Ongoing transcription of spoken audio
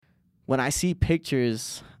when I see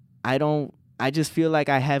pictures, I just feel like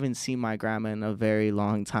I haven't seen my grandma in a very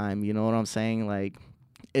long time. You know what I'm saying? Like,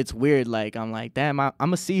 it's weird. Like, I'm like, damn, I'm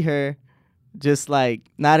going to see her, just like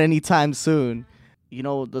not anytime soon. You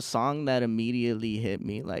know, the song that immediately hit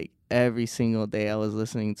me, like every single day I was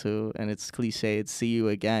listening to, and it's cliche, it's See You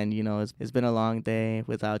Again. You know, it's been a long day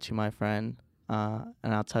without you, my friend. And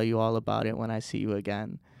I'll tell you all about it when I see you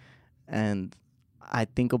again. And I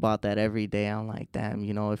think about that every day. I'm like, damn,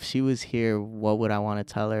 you know, if she was here, what would I want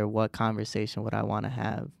to tell her? What conversation would I want to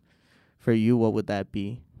have? For you, what would that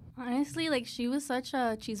be? Honestly, like, she was such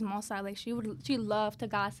a chismosa. Like, she loved to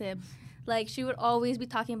gossip. Like, she would always be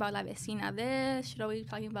talking about la vecina this. She'd always be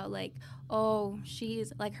talking about, like, oh,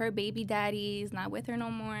 she's, like, her baby daddy's not with her no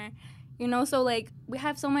more. You know, so, like, we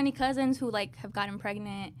have so many cousins who, like, have gotten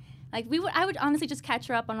pregnant. Like, I would honestly just catch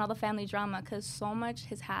her up on all the family drama because so much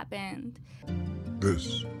has happened.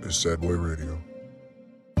 This is Sad Boy Radio.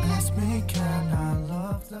 What's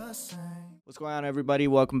going on, everybody?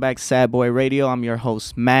 Welcome back to Sad Boy Radio. I'm your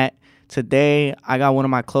host, Matt. Today, I got one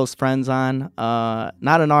of my close friends on.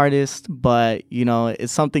 Not an artist, but, you know,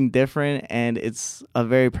 it's something different, and it's a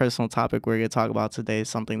very personal topic we're going to talk about today,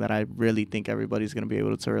 something that I really think everybody's going to be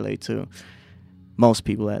able to relate to. Most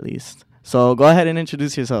people, at least. So go ahead and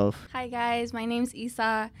introduce yourself. Hi, guys. My name's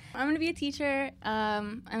Isa. I'm going to be a teacher.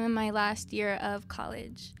 I'm in my last year of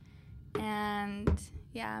college. And,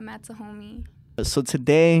 yeah, Matt's a homie. So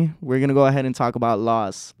today, we're going to go ahead and talk about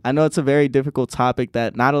loss. I know it's a very difficult topic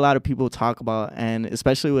that not a lot of people talk about, and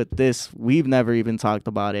especially with this, we've never even talked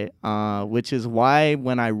about it, which is why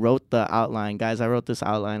when I wrote the outline, guys, I wrote this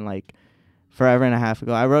outline like forever and a half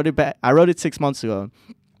ago. I wrote it 6 months ago,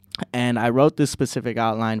 and I wrote this specific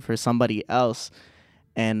outline for somebody else,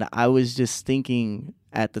 and I was just thinking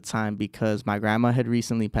at the time because my grandma had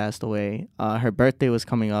recently passed away. Her birthday was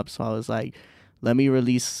coming up, so I was like, let me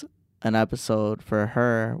release an episode for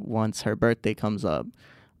her once her birthday comes up.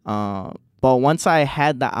 But once I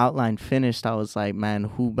had the outline finished, I was like, man,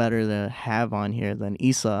 who better to have on here than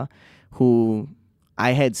Isa, who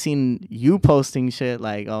I had seen you posting shit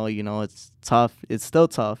like, oh, you know, it's tough. It's still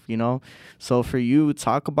tough, you know? So for you,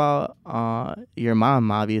 talk about your mom,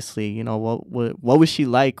 obviously. You know, what was she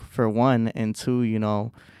like, for one? And two, you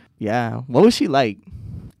know, yeah, what was she like?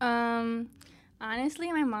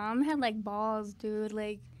 Honestly, my mom had, like, balls, dude.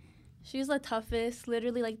 Like, she was the toughest,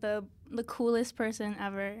 literally, like, the coolest person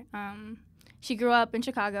ever. She grew up in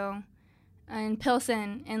Chicago, in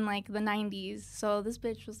Pilsen, in, like, the 90s. So this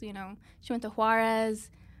bitch was, you know, she went to Juarez.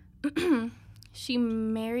 She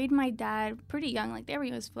married my dad pretty young. Like, they were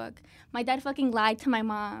young as fuck. My dad fucking lied to my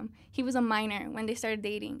mom. He was a minor when they started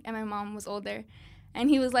dating, and my mom was older. And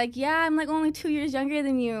he was like, yeah, I'm, like, only 2 years younger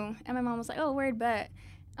than you. And my mom was like, oh, word, bet.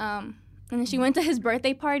 And then she went to his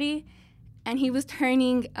birthday party, and he was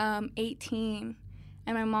turning 18,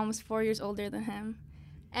 and my mom was 4 years older than him.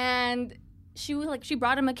 And she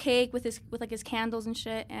brought him a cake with his candles and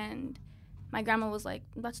shit, and my grandma was like,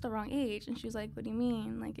 that's the wrong age. And she was like, what do you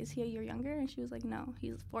mean? Like, is he a year younger? And she was like, no,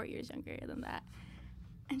 he's 4 years younger than that.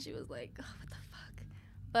 And she was like, oh, what the fuck?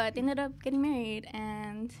 But they ended up getting married,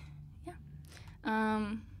 and yeah.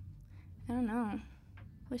 I don't know.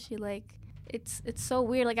 Was she like? It's so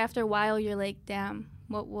weird. Like, after a while, you're like, damn,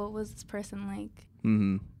 what was this person like?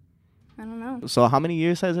 Mm-hmm. I don't know. So how many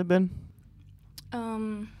years has it been?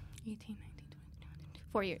 18, 19, 20,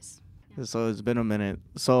 4 years. Yeah. So it's been a minute.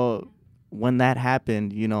 So when that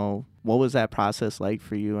happened, you know, what was that process like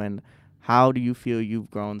for you, and how do you feel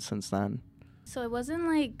you've grown since then? So it wasn't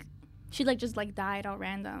like she, like, just, like, died all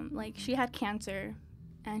random. Like, she had cancer,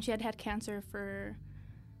 and she had cancer for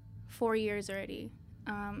 4 years already.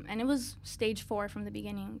 And it was stage 4 from the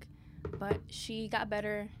beginning, but she got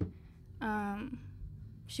better.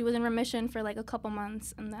 She was in remission for, like, a couple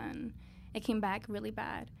months, and then it came back really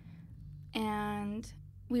bad. And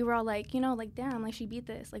we were all like, you know, like, damn, like, she beat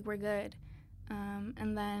this, like, we're good.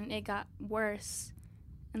 And then it got worse.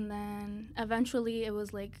 And then eventually it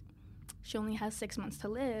was like, she only has 6 months to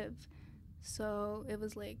live. So it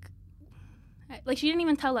was like, she didn't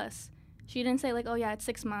even tell us. She didn't say, like, oh yeah, it's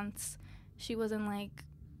 6 months. She wasn't like,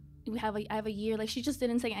 I have a year. Like, she just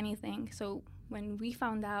didn't say anything. So when we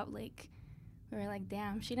found out, like, we were like,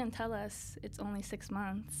 damn, she didn't tell us it's only 6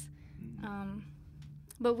 months.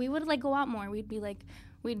 But we would, like, go out more.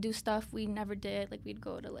 We'd do stuff we never did. Like, we'd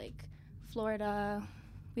go to, like, Florida.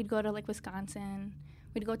 We'd go to, like, Wisconsin.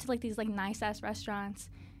 We'd go to, like, these, like, nice-ass restaurants.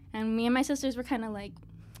 And me and my sisters were kind of like,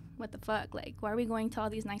 what the fuck? Like, why are we going to all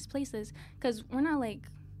these nice places? Because we're not, like,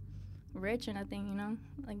 rich or nothing, you know?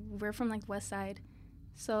 Like, we're from, like, West Side.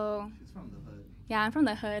 So, She's from the hood. Yeah, I'm from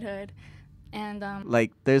the hood. And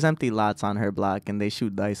Like, there's empty lots on her block, and they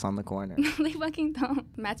shoot dice on the corner. they fucking don't.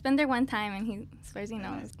 Matt's been there one time, and he swears he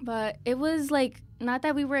knows. But it was like, not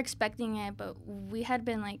that we were expecting it, but we had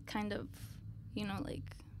been like kind of, you know, like,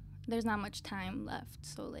 there's not much time left,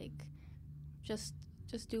 so like, just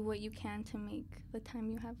do what you can to make the time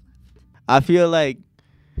you have left. I feel like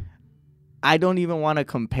I don't even want to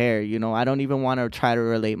compare, you know. I don't even want to try to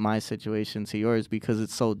relate my situation to yours because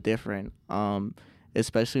it's so different.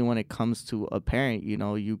 Especially when it comes to a parent, you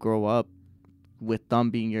know, you grow up with them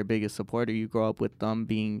being your biggest supporter. You grow up with them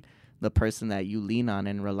being the person that you lean on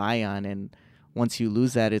and rely on. And once you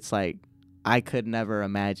lose that, it's like, I could never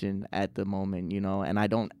imagine at the moment, you know, and I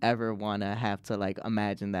don't ever want to have to like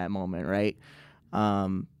imagine that moment, right?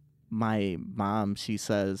 My mom, she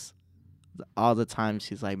says all the time,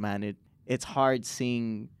 she's like, man, it's hard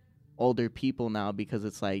seeing older people now because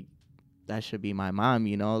it's like, that should be my mom,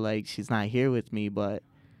 you know, like she's not here with me, but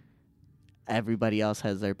everybody else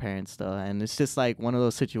has their parents still. And it's just like one of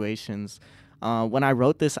those situations. When I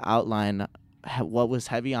wrote this outline, what was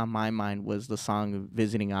heavy on my mind was the song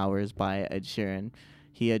Visiting Hours by Ed Sheeran.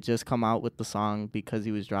 He had just come out with the song because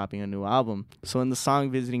he was dropping a new album. So in the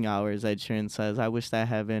song Visiting Hours, Ed Sheeran says, I wish that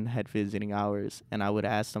heaven had visiting hours, and I would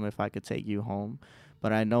ask them if I could take you home.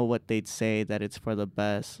 But I know what they'd say, that it's for the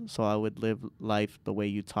best, so I would live life the way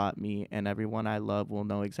you taught me, and everyone I love will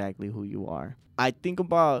know exactly who you are. I think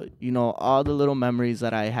about, you know, all the little memories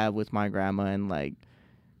that I have with my grandma, and like,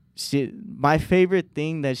 my favorite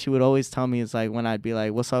thing that she would always tell me is like when I'd be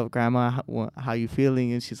like, what's up, grandma? How you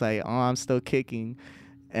feeling? And she's like, oh, I'm still kicking.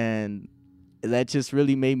 And that just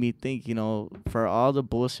really made me think, you know, for all the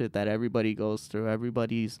bullshit that everybody goes through,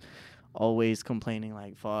 everybody's always complaining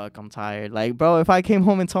like, fuck, I'm tired. Like, bro, if I came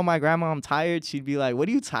home and told my grandma I'm tired, she'd be like, what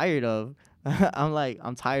are you tired of? I'm like,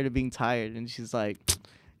 I'm tired of being tired. And she's like,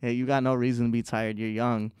 yeah, you got no reason to be tired. You're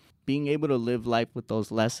young. Being able to live life with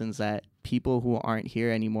those lessons that people who aren't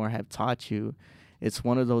here anymore have taught you, it's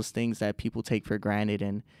one of those things that people take for granted.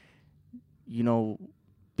 And, you know,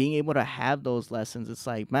 being able to have those lessons, it's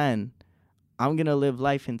like, man, I'm going to live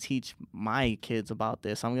life and teach my kids about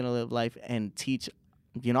this. I'm going to live life and teach,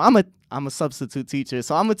 you know, I'm a substitute teacher,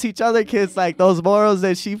 so I'm gonna teach other kids like those morals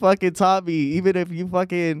that she fucking taught me. Even if you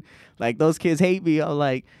fucking like those kids hate me, I'm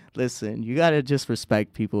like, listen, you gotta just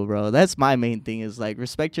respect people, bro. That's my main thing, is like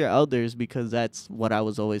respect your elders, because that's what I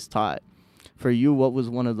was always taught. For you, what was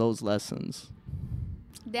one of those lessons?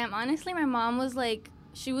 Damn, honestly, my mom was like,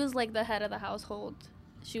 she was like the head of the household.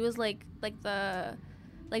 She was like the,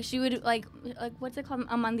 like she would like what's it called,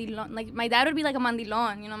 a mandilon. Like my dad would be like a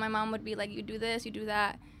mandilon, you know. My mom would be like, you do this, you do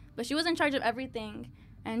that, but she was in charge of everything.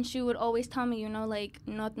 And she would always tell me, you know, like,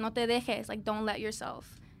 no te dejes, like, don't let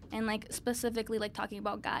yourself. And like specifically like talking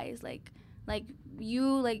about guys, like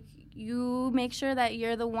you make sure that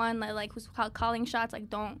you're the one that like who's calling shots. Like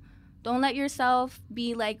don't let yourself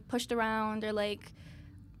be like pushed around, or like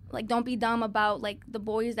don't be dumb about like the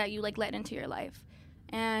boys that you like let into your life.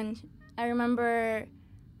 And I remember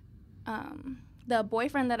the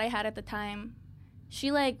boyfriend that I had at the time,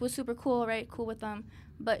 she like was super cool, right? Cool with them.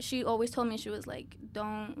 But she always told me, she was like,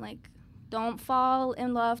 don't fall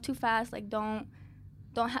in love too fast. Like don't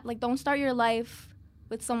start your life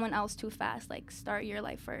with someone else too fast. Like start your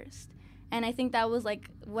life first. And I think that was like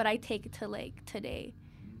what I take to like today.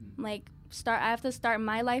 Like I have to start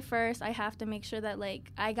my life first. I have to make sure that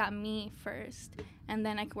like I got me first, and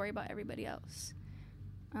then I can worry about everybody else.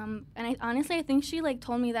 And I think she like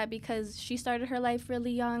told me that because she started her life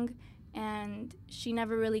really young, and she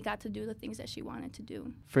never really got to do the things that she wanted to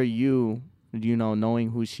do. For you, you know,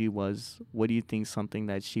 knowing who she was, what do you think something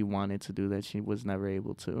that she wanted to do that she was never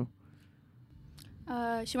able to?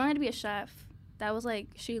 She wanted to be a chef. That was like,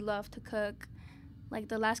 she loved to cook. Like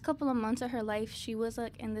the last couple of months of her life, she was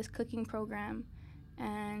like in this cooking program,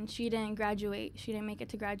 and she didn't graduate. She didn't make it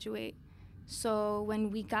to graduate. So when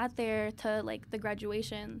we got there to like the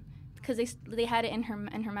graduation, because they had it in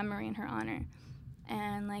her memory, in her honor,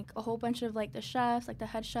 and like a whole bunch of like the chefs, like the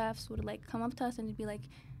head chefs, would like come up to us and they'd be like,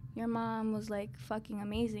 your mom was like fucking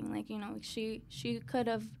amazing. Like, you know, she could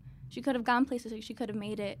have gone places. Like, she could have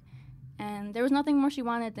made it, and there was nothing more she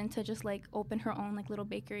wanted than to just like open her own like little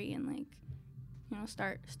bakery and like, you know,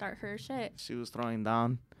 start her shit. She was throwing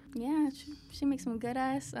down. Yeah, she makes some good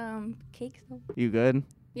ass cakes though. You good?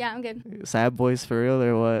 Yeah, I'm good. Sad boys for real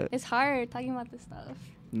or what? It's hard talking about this stuff.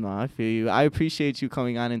 No, I feel you. I appreciate you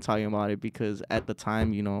coming on and talking about it, because at the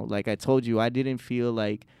time, you know, like I told you, I didn't feel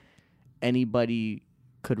like anybody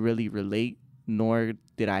could really relate, nor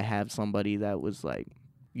did I have somebody that was like,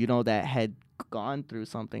 you know, that had gone through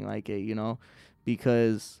something like it, you know,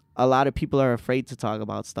 because a lot of people are afraid to talk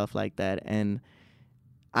about stuff like that. And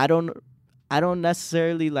I don't I don't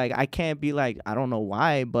necessarily like, I can't be like, I don't know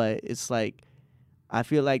why, but it's like, I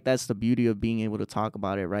feel like that's the beauty of being able to talk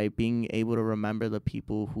about it, right? Being able to remember the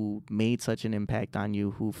people who made such an impact on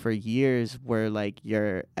you, who for years were like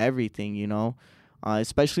your everything, you know?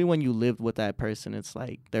 Especially when you lived with that person, it's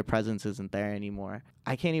like their presence isn't there anymore.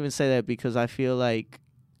 I can't even say that because I feel like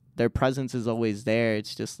their presence is always there.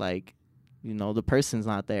 It's just like, you know, the person's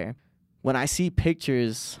not there. When I see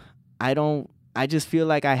pictures, I just feel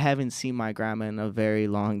like I haven't seen my grandma in a very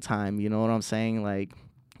long time. You know what I'm saying? Like,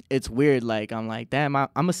 it's weird. Like, I'm like, damn, I'm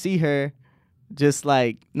going to see her, just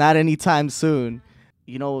like not anytime soon.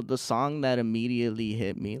 You know, the song that immediately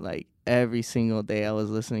hit me, like every single day I was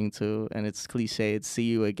listening to, and it's cliche, it's See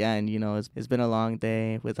You Again. You know, it's been a long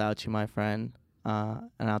day without you, my friend. And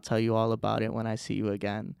I'll tell you all about it when I see you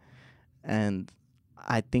again. And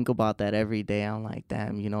I think about that every day. I'm like,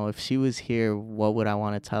 damn, you know, if she was here, what would I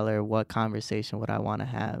want to tell her? What conversation would I want to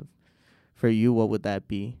have? For you, what would that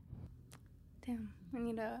be? Damn, I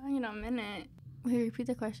need a minute. Will you repeat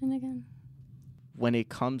the question again? When it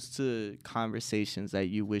comes to conversations that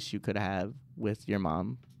you wish you could have with your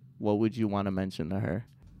mom, what would you want to mention to her?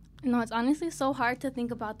 No, it's honestly so hard to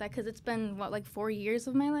think about that because it's been, like 4 years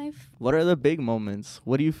of my life? What are the big moments?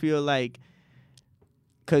 What do you feel like?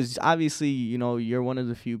 Because obviously, you know, you're one of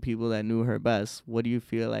the few people that knew her best. What do you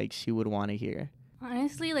feel like she would want to hear?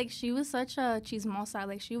 Honestly, like, she was such a chismosa.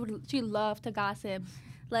 Like, she loved to gossip.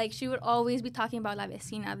 Like, she would always be talking about la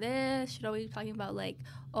vecina this. She'd always be talking about, like,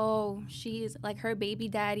 oh, she's, like, her baby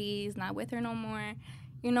daddy's not with her no more.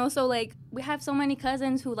 You know, so, like, we have so many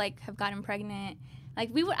cousins who, like, have gotten pregnant.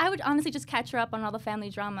 Like, I would honestly just catch her up on all the family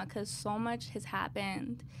drama because so much has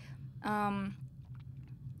happened.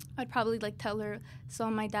 I'd probably, like, tell her, so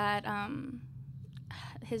my dad,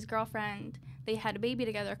 his girlfriend, they had a baby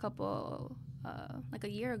together like a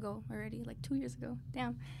year ago already, like 2 years ago.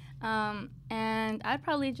 Damn. And I'd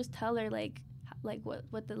probably just tell her, like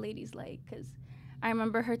what the lady's like, because I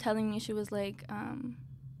remember her telling me, she was like,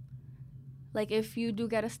 if you do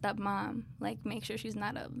get a stepmom, like, make sure she's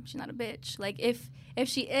not a bitch. Like, if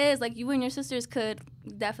she is, like, you and your sisters could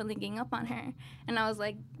definitely gang up on her. And I was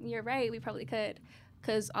like, you're right, we probably could.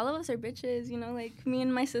 Because all of us are bitches, you know? Like, me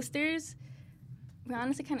and my sisters, we're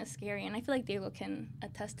honestly kind of scary. And I feel like Diego can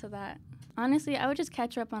attest to that. Honestly, I would just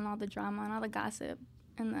catch her up on all the drama and all the gossip.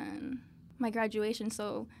 And then my graduation.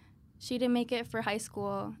 So she didn't make it for high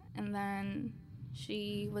school. And then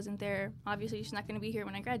she wasn't there. Obviously, she's not going to be here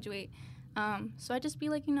when I graduate. So I'd just be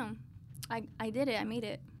like, you know, I did it. I made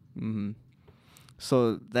it. Mm-hmm.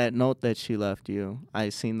 So that note that she left you, I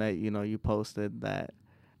seen that, you know, you posted that.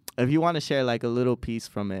 If you want to share, like, a little piece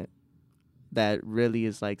from it that really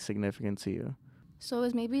is, like, significant to you. So it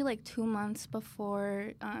was maybe, like, 2 months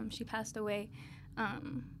before she passed away.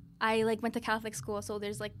 I, like, went to Catholic school, so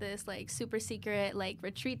there's, like, this, like, super secret, like,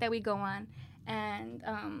 retreat that we go on. And,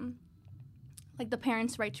 like, the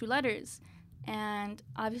parents write you letters. And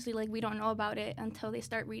obviously, like, we don't know about it until they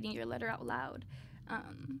start reading your letter out loud.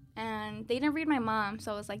 And they didn't read my mom,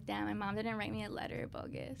 so I was like, damn, my mom didn't write me a letter,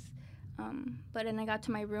 bogus. But then I got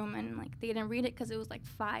to my room, and, like, they didn't read it because it was, like,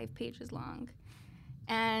 5 pages long.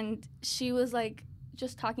 And she was, like,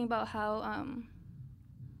 just talking about how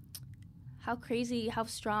crazy, how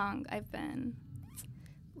strong I've been.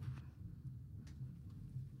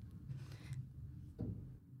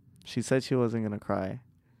 She said she wasn't going to cry.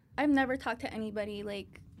 I've never talked to anybody,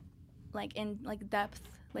 like in, like, depth.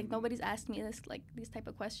 Like, nobody's asked me this, like, these type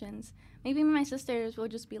of questions. Maybe my sisters will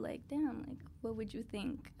just be like, damn, like, what would you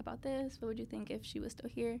think about this? What would you think if she was still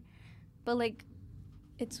here? But, like,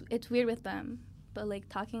 it's weird with them. But, like,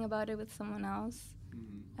 talking about it with someone else,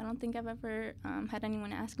 I don't think I've ever had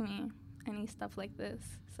anyone ask me any stuff like this.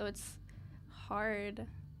 So it's hard.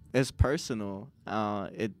 It's personal.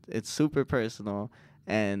 It's super personal.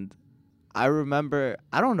 And I remember,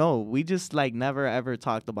 I don't know, we just, like, never ever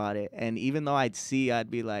talked about it. And even though I'd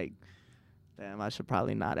be like, damn, I should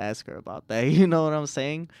probably not ask her about that. You know what I'm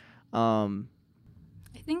saying? I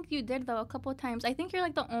think you did, though, a couple of times. I think you're,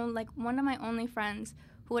 like, one of my only friends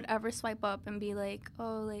who would ever swipe up and be like,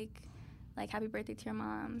 oh, like happy birthday to your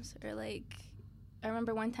moms. Or, like, I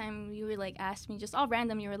remember one time you were, like, asked me, just all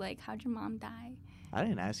random, you were like, how'd your mom die? I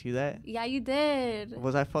didn't ask you that. Yeah, you did.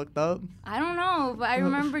 Was I fucked up? I don't know, but I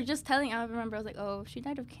remember I was like, oh, she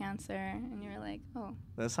died of cancer. And you were like, oh.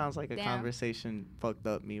 That sounds like damn. a conversation fucked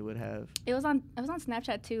up me would have. It was on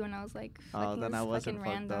Snapchat, too, and I was like, oh, then I wasn't fucked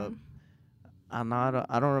random. up.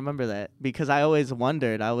 I don't remember that. Because I always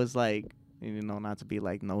wondered. I was like, you know, not to be,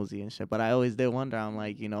 like, nosy and shit, but I always did wonder. I'm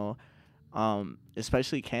like, you know,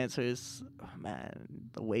 especially cancers, man,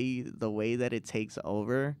 the way that it takes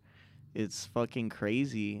over it's fucking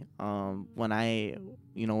crazy. When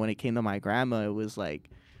when it came to my grandma, it was like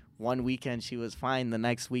one weekend she was fine, the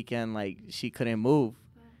next weekend like she couldn't move,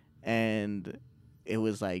 and it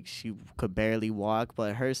was like she could barely walk,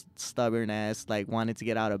 but her stubborn ass like wanted to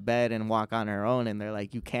get out of bed and walk on her own, and they're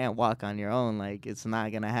like, you can't walk on your own, like it's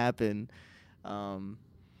not gonna happen.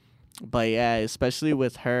 But yeah, especially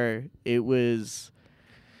with her, it was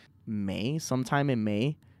sometime in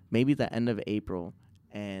May, maybe the end of April,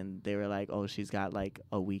 and they were like, oh, she's got like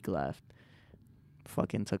a week left.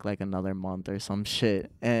 Fucking took like another month or some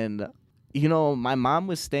shit. And my mom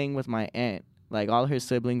was staying with my aunt. Like all her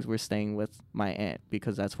siblings were staying with my aunt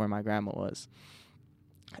because that's where my grandma was.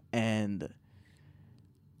 And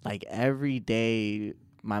like every day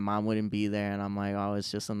my mom wouldn't be there, and I'm like, oh,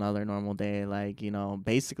 it's just another normal day. Like,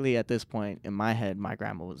 basically at this point in my head, my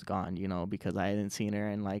grandma was gone, because I hadn't seen her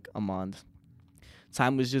in like a month.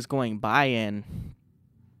 Time was just going by, and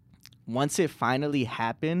once it finally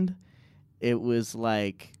happened, it was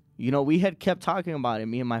like, we had kept talking about it,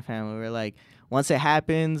 me and my family. We were like, once it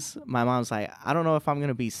happens, my mom's like, I don't know if I'm going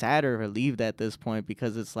to be sad or relieved at this point,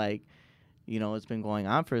 because it's like, it's been going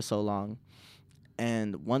on for so long.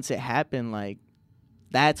 And once it happened, like,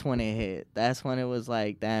 that's when it hit. That's when it was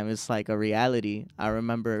like, damn, it's like a reality. I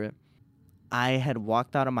remember I had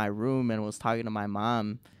walked out of my room and was talking to my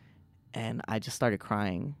mom, and I just started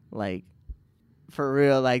crying. Like, for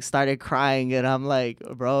real, like, started crying. And I'm like,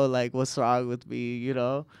 bro, like, what's wrong with me, It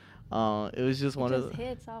was just one of the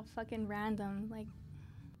hits all fucking random. Like,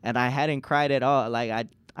 and I hadn't cried at all. Like,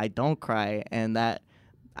 I don't cry. And that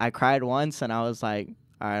I cried once, and I was like,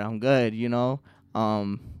 all right, I'm good,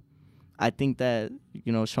 I think that,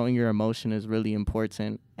 showing your emotion is really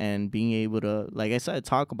important, and being able to, like I said,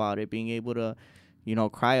 talk about it, being able to,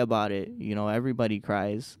 cry about it. Everybody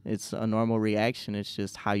cries. It's a normal reaction. It's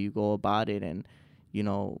just how you go about it. And,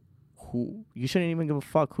 who you shouldn't even give a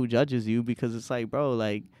fuck who judges you, because it's like, bro,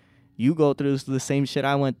 like, you go through the same shit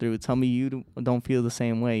I went through. Tell me you don't feel the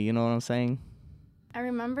same way. You know what I'm saying? I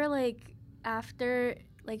remember, like, after,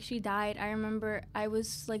 like, she died, I remember I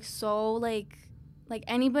was, like, so, like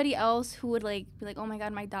anybody else who would like be like, oh my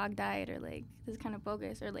god, my dog died, or like this is kind of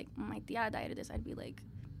bogus, or like my tia died, or this, I'd be like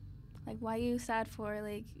why are you sad for?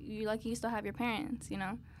 Like, you lucky you still have your parents,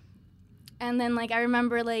 And then like I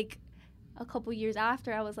remember like a couple years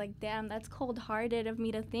after, I was like, damn, that's cold-hearted of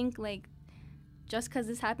me to think like just because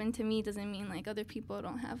this happened to me doesn't mean like other people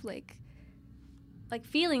don't have like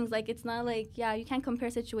feelings. Like, it's not like, yeah, you can't compare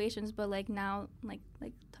situations, but like now like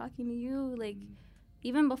talking to you, like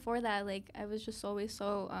even before that, like, I was just always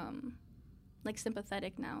so, like,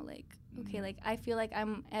 sympathetic now. Like, okay, like, I feel like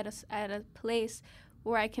I'm at a place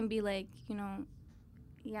where I can be like,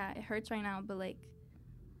 yeah, it hurts right now, but, like,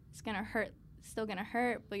 it's going to hurt. It's still going to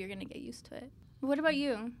hurt, but you're going to get used to it. What about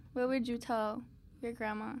you? What would you tell your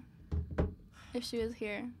grandma if she was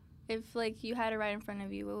here? If, like, you had her right in front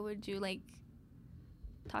of you, what would you, like,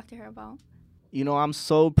 talk to her about? I'm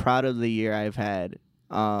so proud of the year I've had.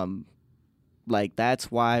 Like,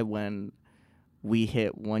 that's why when we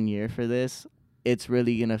hit 1 year for this, it's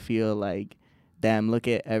really going to feel like, damn, look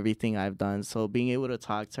at everything I've done. So being able to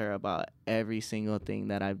talk to her about every single thing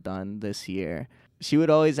that I've done this year. She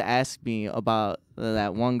would always ask me about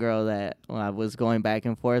that one girl that I was going back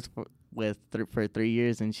and forth for 3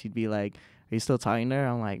 years, and she'd be like, are you still talking to her?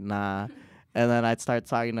 I'm like, nah. And then I'd start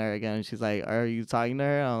talking to her again, and she's like, are you talking to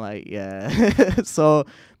her? I'm like, yeah. So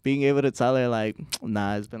being able to tell her, like,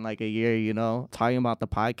 nah, it's been like a year, talking about the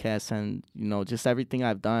podcast and, just everything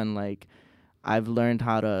I've done. Like, I've learned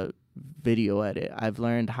how to video edit. I've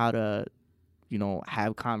learned how to,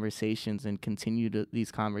 have conversations and continue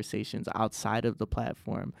these conversations outside of the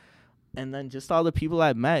platform. And then just all the people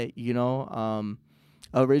I've met,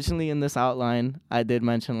 originally in this outline, I did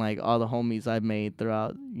mention, like, all the homies I've made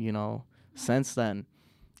throughout, since then.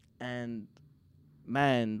 And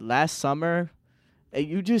man, last summer,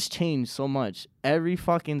 you just changed so much. Every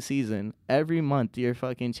fucking season, every month, you're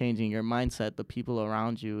fucking changing your mindset, the people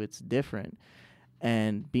around you. It's different.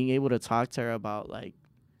 And being able to talk to her about like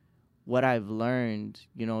what I've learned,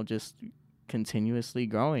 just continuously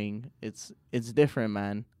growing, it's different,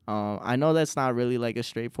 man. I know that's not really like a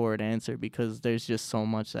straightforward answer, because there's just so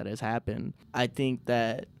much that has happened. I think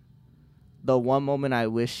that the one moment I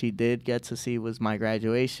wish she did get to see was my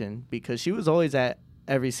graduation, because she was always at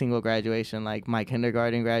every single graduation, like my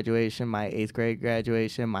kindergarten graduation, my 8th grade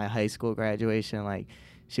graduation, my high school graduation. Like,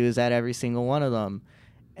 she was at every single one of them.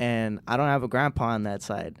 And I don't have a grandpa on that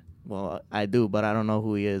side. Well, I do, but I don't know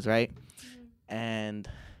who he is, right? Mm-hmm. And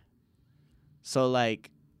so, like,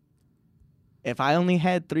 if I only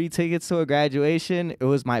had 3 tickets to a graduation, it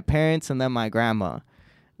was my parents and then my grandma.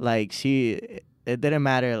 Like it didn't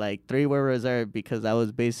matter. Like 3 were reserved because that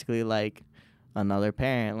was basically like another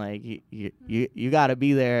parent. Like you gotta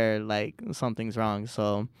be there. Like something's wrong.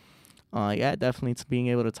 So, yeah, definitely to being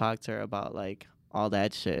able to talk to her about like all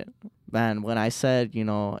that shit. Man, when I said,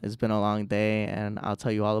 it's been a long day and I'll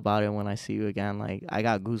tell you all about it when I see you again, like I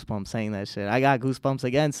got goosebumps saying that shit. I got goosebumps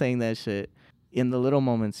again saying that shit. In the little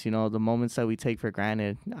moments, the moments that we take for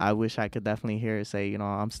granted, I wish I could definitely hear her say,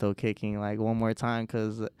 I'm still kicking like one more time.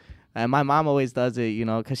 And my mom always does it,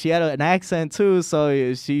 because she had an accent too.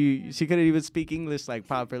 So she couldn't even speak English like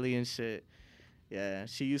properly and shit. Yeah,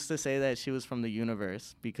 she used to say that she was from the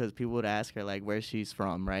universe because people would ask her like where she's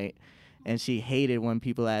from, right? And she hated when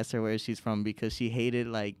people asked her where she's from because she hated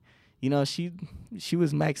like, she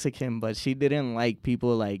was Mexican, but she didn't like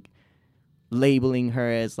people like labeling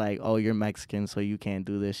her as like, oh, you're Mexican, so you can't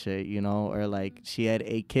do this shit, or like she had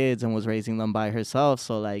 8 kids and was raising them by herself,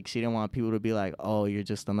 so like she didn't want people to be like, oh, you're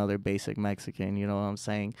just another basic Mexican, you know what I'm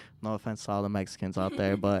saying? No offense to all the Mexicans out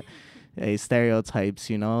there, but hey, stereotypes,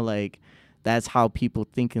 like that's how people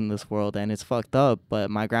think in this world, and it's fucked up. But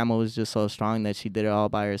my grandma was just so strong that she did it all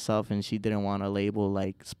by herself, and she didn't want to label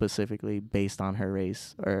like specifically based on her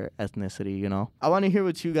race or ethnicity. I want to hear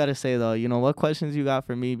what you got to say though. What questions you got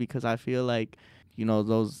for me, because I feel like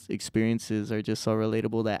those experiences are just so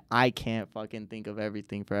relatable that I can't fucking think of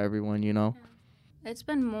everything for everyone. It's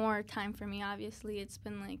been more time for me. Obviously, it's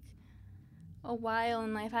been like a while,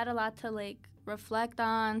 and I've had a lot to like reflect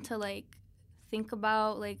on, to like think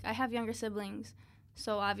about. Like I have younger siblings,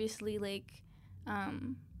 so obviously like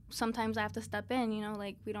sometimes I have to step in,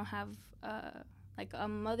 like we don't have like a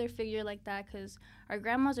mother figure like that, because our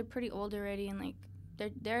grandmas are pretty old already, and like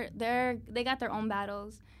they got their own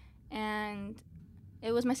battles. And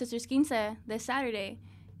it was my sister's quince this Saturday,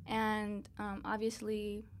 and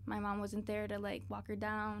obviously my mom wasn't there to like walk her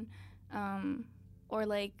down or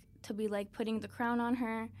like to be like putting the crown on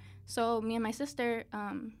her. So me and my sister,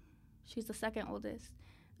 she's the second oldest,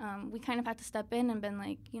 we kind of had to step in and been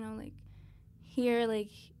like, like here, like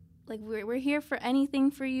we're here for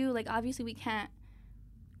anything for you. Like obviously we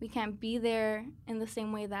can't be there in the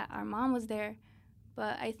same way that our mom was there,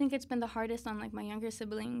 but I think it's been the hardest on like my younger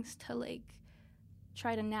siblings to like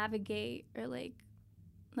try to navigate, or like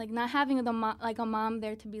not having a mom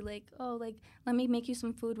there to be like, oh, like let me make you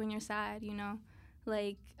some food when you're sad,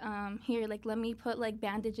 like here, like let me put like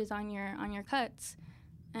bandages on your cuts.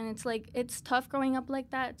 And it's like, it's tough growing up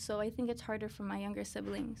like that, so I think it's harder for my younger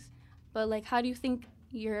siblings. But like, how do you think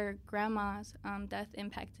your grandma's death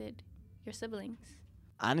impacted your siblings?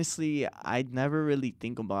 Honestly, I never really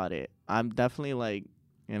think about it. I'm definitely like,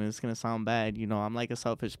 and it's gonna sound bad, I'm like a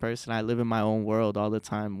selfish person. I live in my own world all the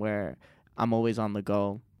time where I'm always on the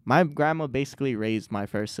go. My grandma basically raised my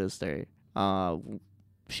first sister.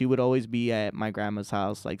 She would always be at my grandma's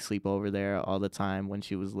house, like sleep over there all the time when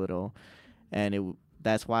she was little. And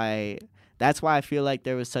that's why I feel like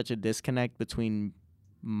there was such a disconnect between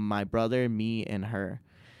my brother, me, and her,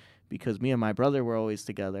 because me and my brother were always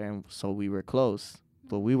together, and so we were close,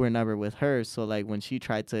 but we were never with her. So like when she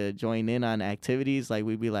tried to join in on activities, like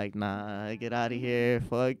we'd be like, nah, get out of here,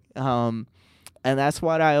 fuck. And that's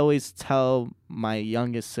what I always tell my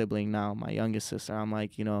youngest sibling now, my youngest sister. I'm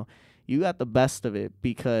like, you got the best of it,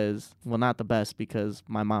 because, well, not the best, because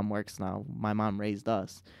my mom works now. My mom raised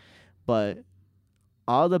us, but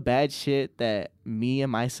all the bad shit that me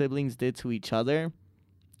and my siblings did to each other,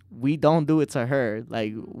 we don't do it to her.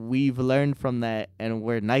 Like we've learned from that and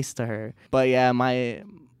we're nice to her. But yeah,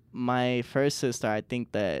 my first sister, I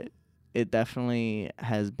think that it definitely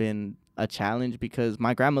has been a challenge because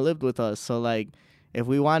my grandma lived with us. So like if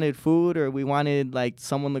we wanted food or we wanted like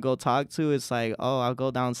someone to go talk to, it's like, oh, I'll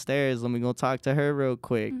go downstairs, let me go talk to her real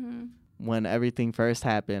quick. Mm-hmm. When everything first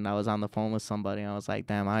happened, I was on the phone with somebody and I was like,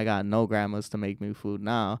 damn, I got no grandmas to make me food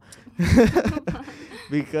now.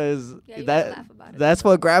 Because that's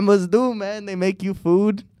what grandmas do, man. They make you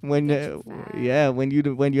food when when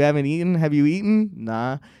you haven't eaten. Have you eaten?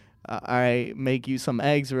 Nah. All right, make you some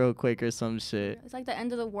eggs real quick or some shit. It's like the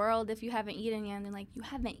end of the world if you haven't eaten yet. And they're like, you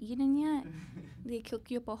haven't eaten yet? They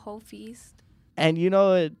cook you up a whole feast. And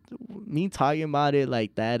me talking about it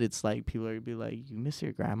like that, it's like people are gonna be like, you miss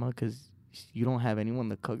your grandma because you don't have anyone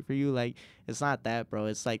to cook for you. Like, it's not that, bro.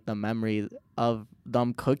 It's like the memory of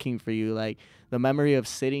them cooking for you, like the memory of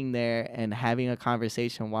sitting there and having a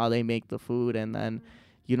conversation while they make the food, and then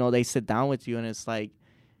they sit down with you, and it's like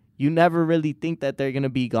you never really think that they're gonna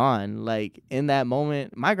be gone. Like in that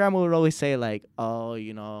moment, my grandma would always say like, oh,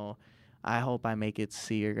 I hope I make it to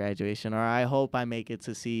see your graduation, or I hope I make it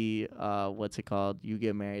to see what's it called, you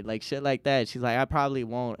get married, like shit like that. She's like, I probably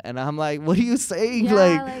won't. And I'm like, what are you saying? Yeah,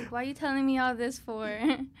 Like, like, why are you telling me all this for?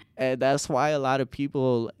 and that's why a lot of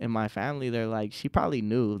people in my family, they're like, she probably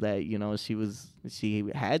knew that, she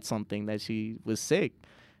had something, that she was sick,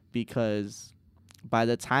 because by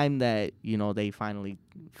the time that, they finally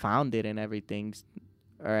found it and everything,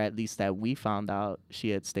 or at least that we found out,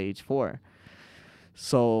 she had stage 4.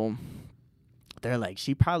 So they're like,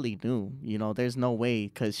 she probably knew, there's no way,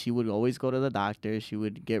 because she would always go to the doctor. She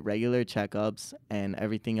would get regular checkups, and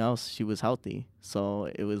everything else, she was healthy. So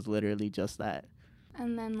it was literally just that.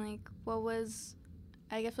 And then, like,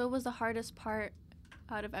 I guess what was the hardest part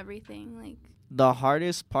out of everything? Like, the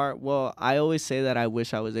hardest part, well, I always say that I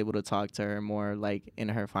wish I was able to talk to her more, like, in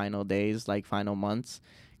her final days, like, final months.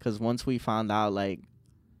 Because once we found out, like,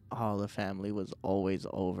 all the family was always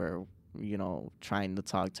over, trying to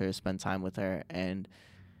talk to her, spend time with her. And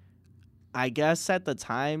I guess at the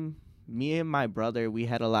time, me and my brother, we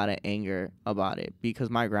had a lot of anger about it, because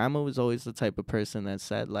my grandma was always the type of person that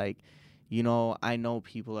said, like, I know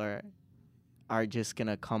people are just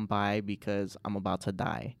gonna come by because I'm about to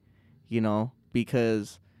die,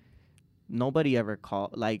 because nobody ever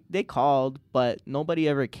called. Like, they called, but nobody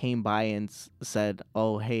ever came by and said,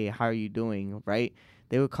 oh, hey, how are you doing, right?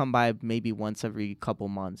 They would come by maybe once every couple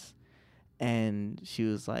months. And she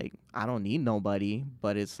was like, I don't need nobody,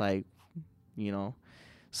 but it's like,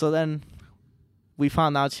 So then we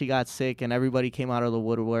found out she got sick, and everybody came out of the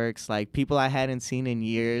woodworks. Like, people I hadn't seen in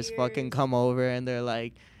years fucking come over, and they're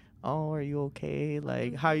like, oh, are you okay?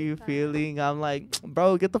 Like, how are you feeling? I'm like,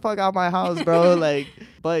 bro, get the fuck out of my house, bro. Like,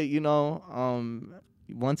 but,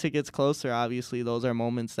 once it gets closer, obviously, those are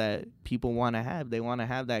moments that people want to have. They want to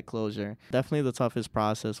have that closure. Definitely the toughest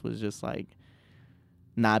process was just, like,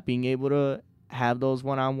 not being able to have those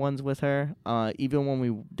one-on-ones with her. Even when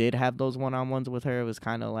we did have those one-on-ones with her, it was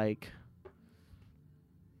kind of like,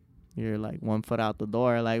 you're like 1 foot out the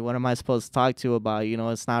door. Like, what am I supposed to talk to you about?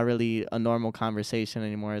 It's not really a normal conversation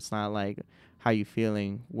anymore. It's not like, how you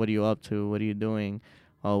feeling? What are you up to? What are you doing?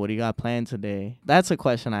 Oh, what do you got planned today? That's a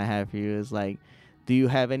question I have for you, is like, do you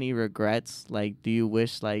have any regrets? Like, do you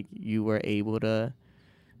wish, like, you were able to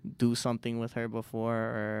do something with her before,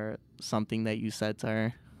 or something that you said to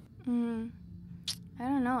her? I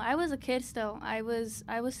don't know. I was a kid still. I was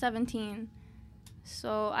 17.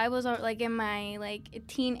 So I was like in my like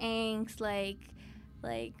teen angst, like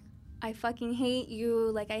I fucking hate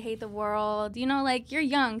you, like I hate the world. Like, you're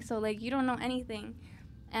young, so like you don't know anything.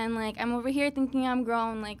 And like I'm over here thinking I'm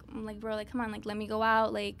grown, like I'm like, bro, like come on, like let me go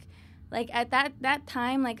out, like at that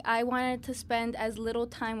time, like I wanted to spend as little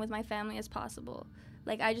time with my family as possible.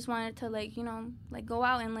 Like, I just wanted to, like, like, go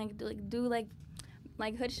out and, like, do hood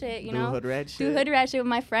shit, Do hood rat shit? Do hood rat shit with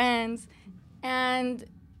my friends. And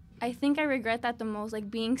I think I regret that the most, like,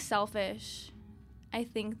 being selfish. I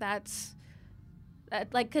think that's,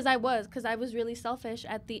 like, because I was really selfish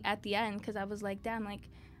at the end, because I was like, damn, like,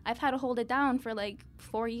 I've had to hold it down for, like,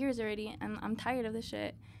 4 years already, and I'm tired of this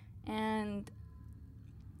shit. And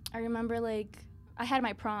I remember, like, I had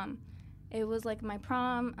my prom. It was, like, my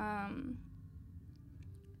prom,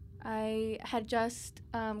 I had just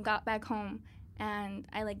got back home, and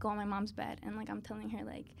I like go on my mom's bed, and like I'm telling her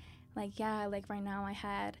like yeah, like right now I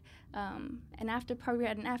had an after party. We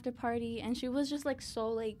had an after party, and she was just like so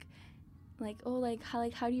like oh, like how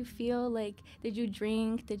do you feel? Like, did you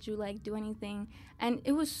drink? Did you like do anything? And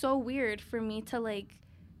it was so weird for me to like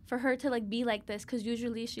for her to like be like this, because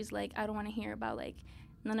usually she's like, I don't want to hear about like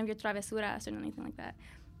none of your travesuras or anything like that.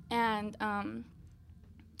 And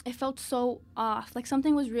it felt so off, like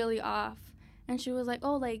something was really off. And she was like,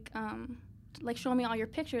 oh, like show me all your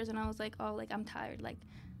pictures. And I was like, oh, like I'm tired, like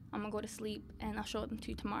I'm gonna go to sleep and I'll show them to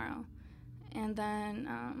you tomorrow. And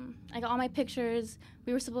then I got all my pictures.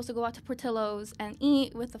 We were supposed to go out to Portillo's and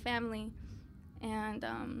eat with the family. And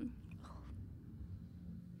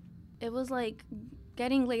it was like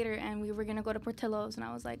getting later, and we were gonna go to Portillo's, and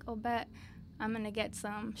I was like, oh, bet I'm gonna get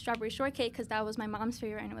some strawberry shortcake, because that was my mom's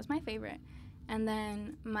favorite and it was my favorite. And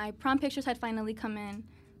then my prom pictures had finally come in,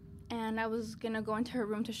 and I was going to go into her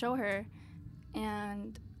room to show her.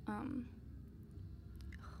 And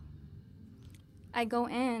I go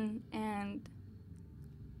in, and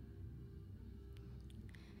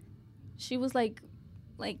she was like,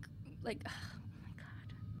 oh my God.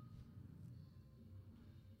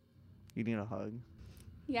 You need a hug?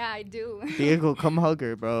 Yeah, I do. Diego, come hug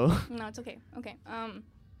her, bro. No, it's okay. Okay. I'm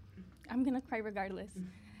going to cry regardless.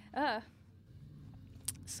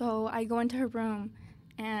 So I go into her room,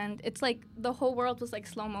 and it's like the whole world was like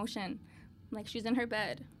slow motion. Like, she's in her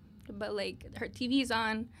bed, but like her TV's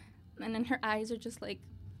on, and then her eyes are just like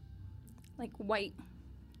white,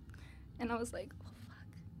 and I was like, oh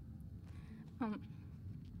fuck.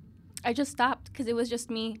 I just stopped because it was just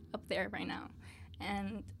me up there right now,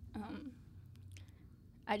 and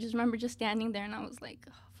I just remember just standing there, and I was like,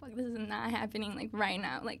 oh fuck, this is not happening like right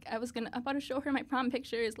now. Like I'm about to show her my prom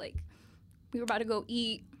pictures, like we were about to go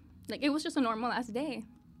eat, like it was just a normal last day,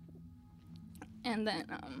 and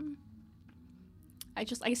then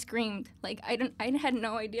I screamed, like I had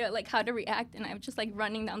no idea like how to react, and I was just like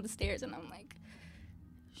running down the stairs, and I'm like,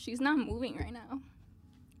 she's not moving right now.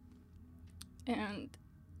 And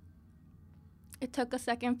it took a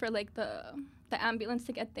second for like the ambulance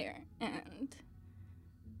to get there, and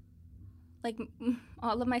like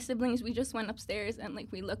all of my siblings, we just went upstairs and like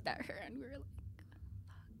we looked at her and we were like,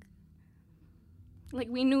 fuck. Like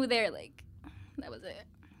we knew there, like that was it.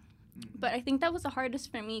 But I think that was the hardest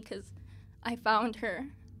for me because I found her,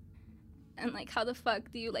 and like how the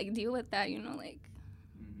fuck do you like deal with that, you know, like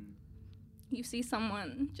you see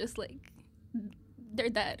someone just like they're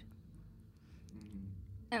dead.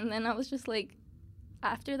 And then I was just like,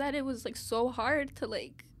 after that it was like so hard to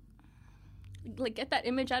like get that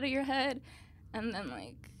image out of your head, and then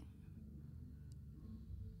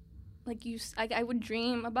I would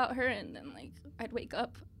dream about her, and then like I'd wake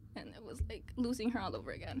up and it was like losing her all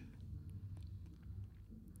over again.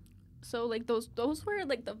 So like those were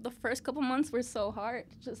like the first couple months were so hard,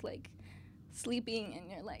 just like sleeping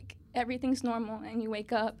and you're like everything's normal, and you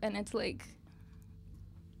wake up and it's like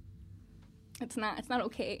it's not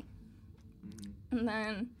okay. And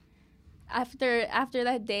then after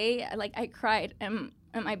that day, I cried in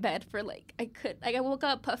my bed for like I woke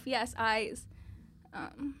up puffy ass eyes,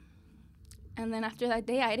 and then after that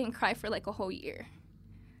day I didn't cry for like a whole year.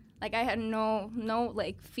 Like I had no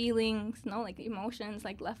like feelings, no like emotions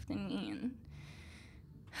like left in me, and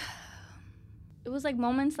it was like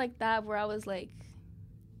moments like that where I was like,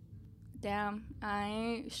 damn,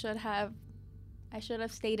 I should have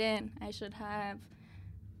stayed in. I should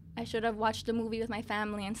have watched a movie with my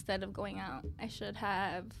family instead of going out. I should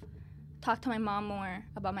have talked to my mom more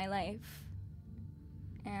about my life.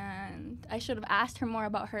 And I should have asked her more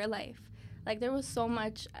about her life. Like there was so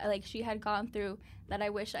much like she had gone through that I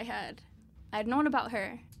wish I'd known about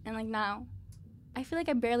her. And like now, I feel like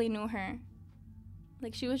I barely knew her.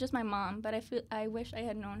 Like she was just my mom, but I wish I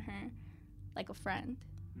had known her like a friend.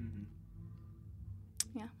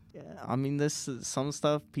 Yeah, I mean, this is some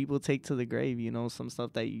stuff people take to the grave, you know, some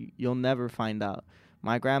stuff that you'll never find out.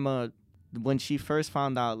 My grandma, when she first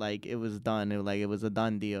found out, like, it was done, it was a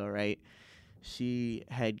done deal, right? She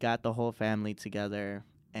had got the whole family together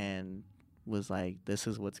and was like, this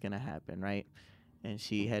is what's going to happen, right? And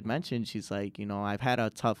she had mentioned, she's like, you know, I've had a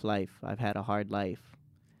tough life. I've had a hard life.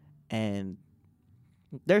 And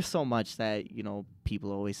there's so much that, you know,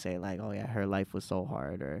 people always say, like, oh, yeah, her life was so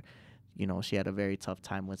hard, or you know, she had a very tough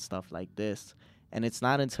time with stuff like this. And it's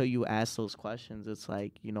not until you ask those questions, it's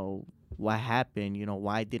like, you know, what happened? You know,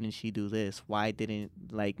 why didn't she do this? Why didn't,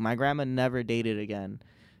 like, my grandma never dated again,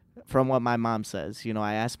 from what my mom says. You know,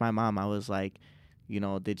 I asked my mom, I was like, you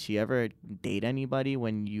know, did she ever date anybody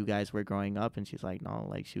when you guys were growing up? And she's like, no,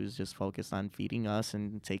 like, she was just focused on feeding us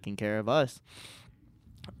and taking care of us.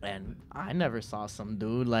 And I never saw some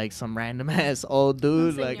dude, like, some random ass old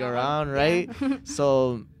dude, like, around, right? Yeah.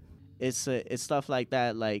 So it's stuff like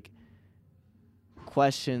that, like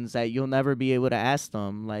questions that you'll never be able to ask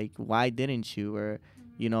them, like, why didn't you? Or,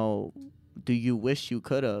 you know, do you wish you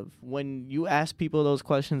could have? When you ask people those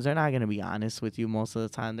questions, they're not going to be honest with you most of the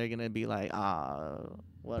time. They're going to be like,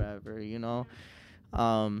 whatever, you know?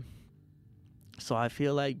 So I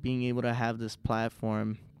feel like being able to have this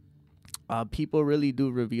platform, people really do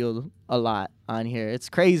reveal a lot on here. It's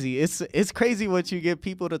crazy. It's crazy what you get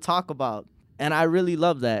people to talk about. And I really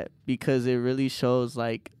love that, because it really shows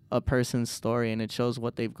like a person's story, and it shows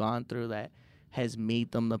what they've gone through that has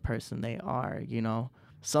made them the person they are, you know?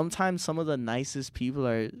 Sometimes some of the nicest people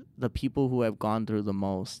are the people who have gone through the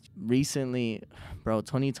most. Recently, bro,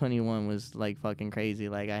 2021 was like fucking crazy.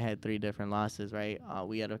 Like I had 3 different losses, right?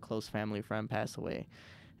 We had a close family friend pass away.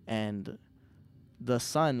 And the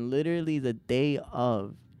son, literally the day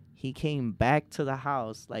of, he came back to the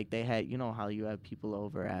house. Like they had, you know how you have people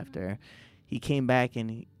over after. He came back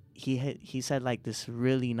and he said like this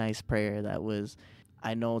really nice prayer that was,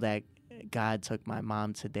 I know that God took my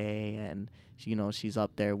mom today, and you know she's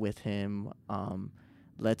up there with him.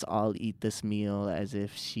 Let's all eat this meal as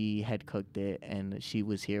if she had cooked it and she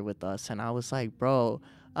was here with us. And I was like, bro,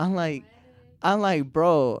 I'm like,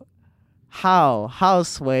 bro, how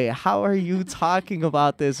Sway? How are you talking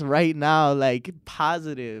about this right now? Like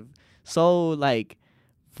positive, so like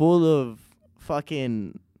full of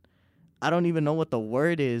fucking I don't even know what the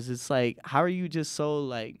word is. It's like, how are you just so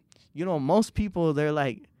like, most people, they're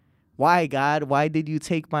like, why, God? Why did you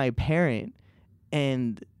take my parent?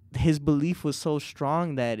 And his belief was so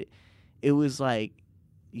strong that it was like,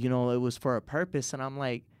 it was for a purpose. And I'm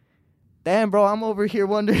like, damn, bro, I'm over here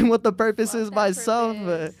wondering what the purpose is myself.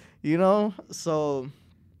 So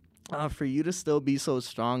for you to still be so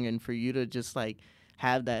strong and for you to just like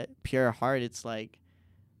have that pure heart, it's like,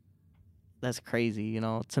 that's crazy,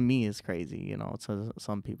 to me it's crazy, to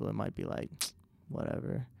some people it might be like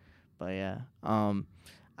whatever. But yeah,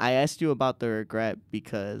 I asked you about the regret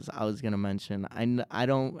because I was gonna mention I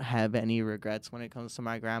don't have any regrets when it comes to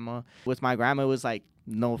my grandma. With my grandma, it was like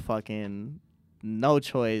no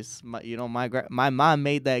choice. My mom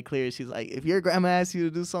made that clear. She's like, if your grandma asks you to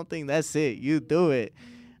do something, that's it, you do it.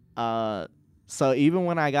 So even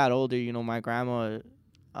when I got older, my grandma,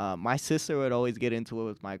 my sister would always get into it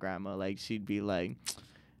with my grandma. Like, she'd be like,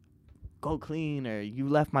 go clean, or you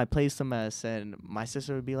left my place a mess. And my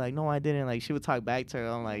sister would be like, no, I didn't. Like, she would talk back to her.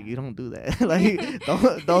 I'm like, you don't do that. Like,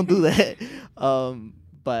 don't do that.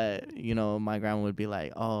 But, my grandma would be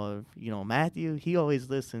like, oh, Matthew, he always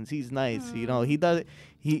listens. He's nice. He does.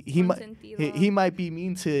 He might be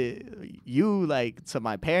mean to you, like, to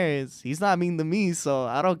my parents. He's not mean to me, so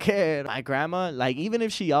I don't care. My grandma, like, even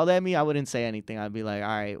if she yelled at me, I wouldn't say anything. I'd be like, all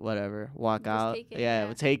right, whatever. Walk out.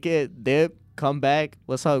 Take it, dip, come back.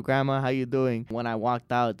 What's up, grandma? How you doing? When I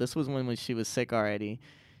walked out, this was when she was sick already.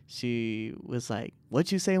 She was like,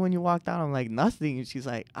 what'd you say when you walked out? I'm like, nothing. And she's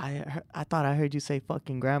like, I thought I heard you say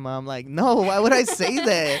fucking grandma. I'm like, no, why would I say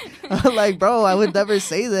that? I'm like, bro, I would never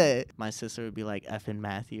say that. My sister would be like, effing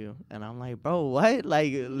Matthew. And I'm like, bro, what?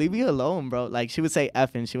 Like, leave me alone, bro. Like, she would say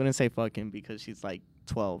effing. She wouldn't say fucking because she's like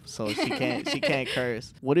 12. So she can't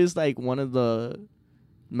curse. What is like one of the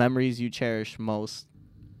memories you cherish most?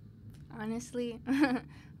 Honestly,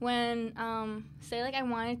 when say like I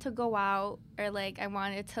wanted to go out, or like I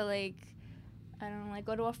wanted to like, I don't know, like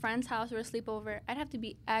go to a friend's house or a sleepover, I'd have to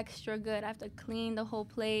be extra good. I have to clean the whole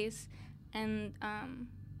place. And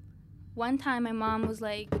one time my mom was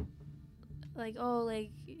like oh,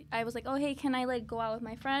 like I was like, oh hey, can I like go out with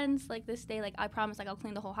my friends like this day? Like I promise, like I'll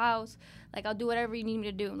clean the whole house, like I'll do whatever you need me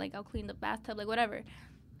to do, like I'll clean the bathtub, like whatever.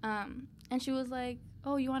 And she was like,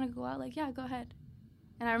 oh, you want to go out? Like, yeah, go ahead.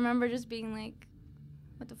 And I remember just being like,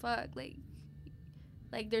 what the fuck?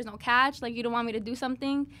 Like there's no catch? Like, you don't want me to do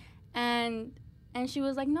something? And she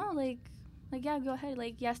was like, no, like yeah, go ahead.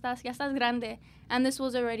 Like, ya estás grande. And this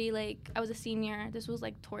was already, like, I was a senior. This was,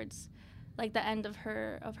 like, towards, like, the end of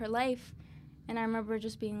her life. And I remember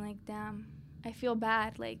just being like, damn, I feel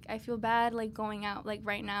bad. Like, like, going out, like,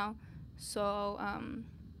 right now. So,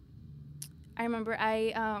 I remember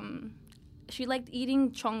she liked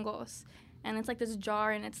eating chongos. And it's, like, this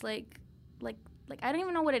jar, and it's, like I don't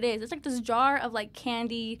even know what it is. It's, like, this jar of, like,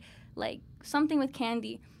 candy, like, something with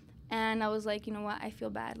candy. And I was like, you know what? I feel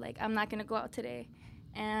bad. Like, I'm not going to go out today.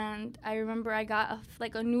 And I remember I got,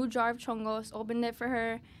 a new jar of chongos, opened it for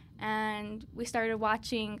her, and we started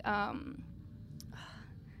watching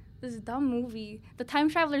this dumb movie, The Time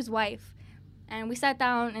Traveler's Wife. And we sat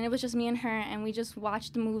down, and it was just me and her, and we just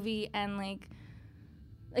watched the movie, and, like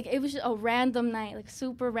it was just a random night, like,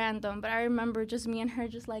 super random. But I remember just me and her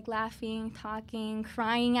just, like, laughing, talking,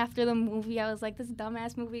 crying after the movie. I was like, this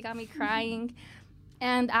dumbass movie got me crying.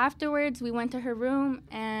 And afterwards, we went to her room,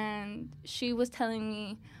 and she was telling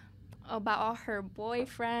me about all her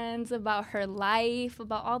boyfriends, about her life,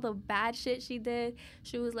 about all the bad shit she did.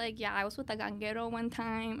 She was like, yeah, I was with a ganguero one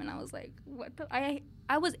time. And I was like, what the?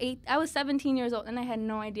 I was 17 years old, and I had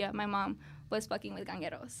no idea my mom was fucking with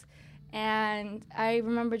gangueros. And I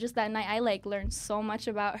remember just that night, I, like, learned so much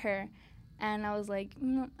about her. And I was like,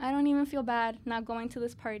 I don't even feel bad not going to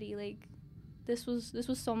this party. Like, this was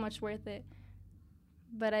so much worth it.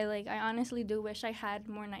 But I honestly do wish I had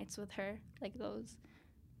more nights with her, like those.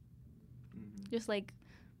 Mm-hmm. Just like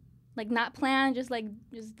not planned, just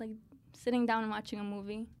sitting down and watching a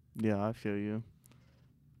movie. Yeah, I feel you.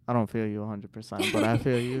 I don't feel you 100%, but I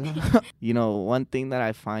feel you. You know, one thing that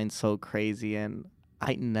I find so crazy, and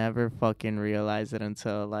I never fucking realize it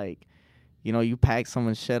until, like, you pack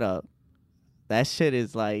someone's shit up. That shit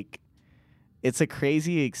is like, it's a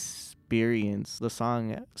crazy experience. The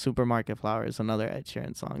song Supermarket Flowers, another Ed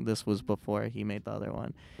Sheeran song. This was before he made the other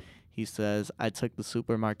one. He says, I took the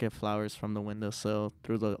supermarket flowers from the windowsill,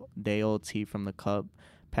 threw the day-old tea from the cup,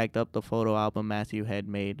 packed up the photo album Matthew had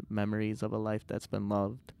made, memories of a life that's been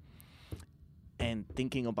loved. And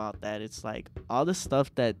thinking about that, it's like all the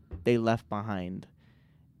stuff that they left behind,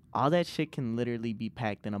 all that shit can literally be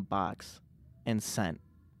packed in a box and sent,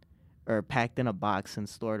 or packed in a box and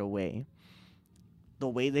stored away. the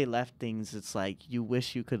way they left things, it's like you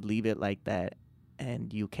wish you could leave it like that,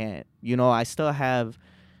 and you can't. You know, I still have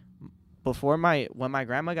when my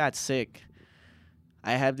grandma got sick,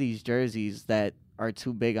 I have these jerseys that are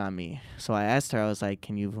too big on me. So I asked her, I was like,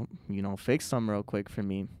 "Can you, fix them real quick for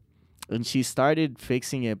me?" And she started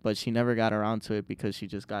fixing it, but she never got around to it because she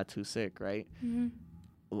just got too sick, right? Mm-hmm.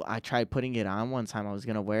 I tried putting it on one time. I was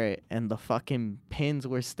gonna wear it, and the fucking pins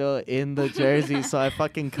were still in the jersey, so I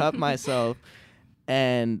fucking cut myself.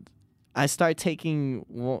 And I start taking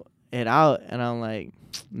it out, and I'm like,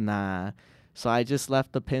 nah. So I just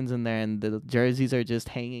left the pins in there, and the jerseys are just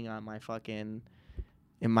hanging on my fucking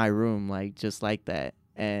in my room, like just like that.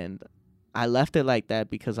 And I left it like that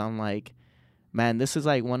because I'm like, man, this is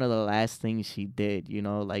like one of the last things she did,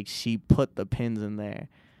 like she put the pins in there.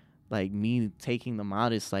 Like me taking them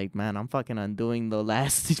out, it's like, man, I'm fucking undoing the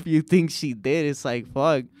last few things she did. It's like,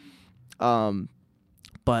 fuck.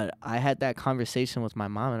 But I had that conversation with my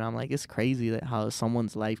mom, and I'm like, it's crazy that how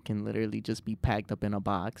someone's life can literally just be packed up in a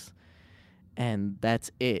box, and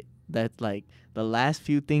that's it. That's like the last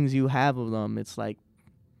few things you have of them. It's like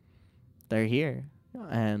they're here,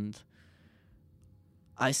 and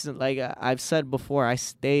I've said before, I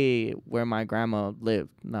stay where my grandma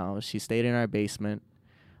lived. No, she stayed in our basement.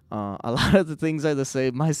 A lot of the things are the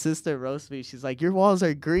same. My sister roasts me. She's like, your walls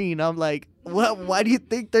are green. I'm like, what? Why do you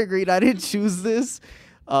think they're green? I didn't choose this.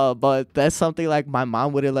 But that's something like my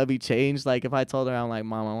mom wouldn't let me change. Like if I told her, I'm like,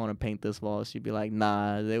 Mom, I want to paint this wall, she'd be like,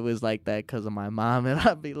 nah, it was like that because of my mom. And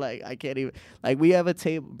I'd be like, I can't even. Like we have a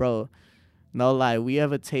table, bro. No lie. We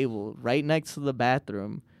have a table right next to the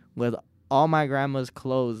bathroom with all my grandma's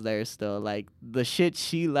clothes there still. Like the shit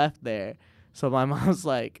she left there. So my mom's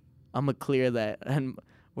like, I'm going to clear that. And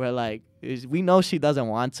we're like, we know she doesn't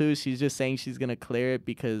want to. She's just saying she's going to clear it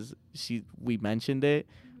because we mentioned it.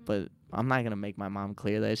 But I'm not going to make my mom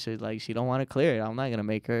clear that shit. Like, she don't want to clear it. I'm not going to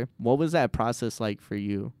make her. What was that process like for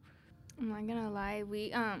you? I'm not going to lie.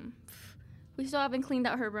 We still haven't cleaned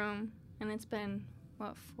out her room. And it's been,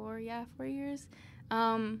 4 years?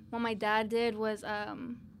 What my dad did was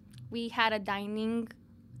we had a dining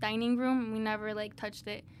room. And we never, touched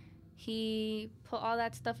it. He put all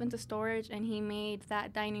that stuff into storage, and he made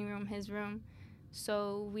that dining room his room.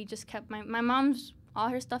 So we just kept my mom's, all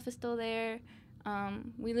her stuff is still there.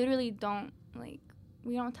 We literally don't,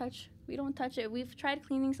 we don't touch it. We've tried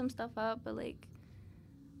cleaning some stuff up, but,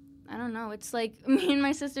 I don't know. It's like me and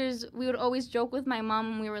my sisters, we would always joke with my mom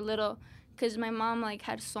when we were little because my mom,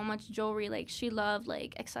 had so much jewelry. She loved,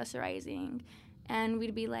 accessorizing. And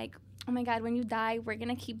we'd be like, oh my God, when you die, we're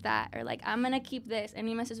gonna keep that, or I'm gonna keep this. And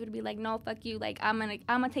me and my sister would be like, no, fuck you, I'm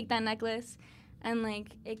gonna take that necklace. And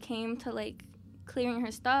it came to clearing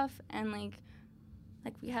her stuff, and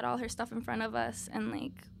we had all her stuff in front of us, and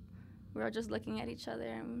we were just looking at each other,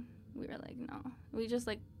 and we were like, no, we just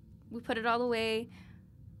we put it all away.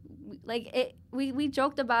 We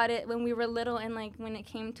joked about it when we were little, and when it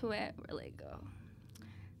came to it, we're like, oh,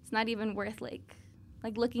 it's not even worth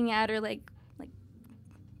looking at, or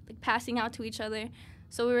passing out to each other.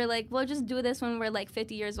 So we were like, we'll just do this when we're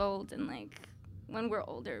 50 years old, and when we're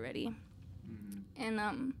older already. Mm-hmm.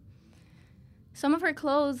 And some of her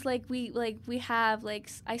clothes, we have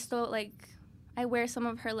I still I wear some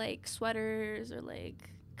of her sweaters, or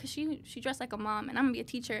cause she dressed like a mom, and I'm gonna be a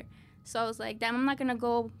teacher. So I was like, damn, I'm not gonna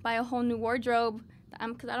go buy a whole new wardrobe,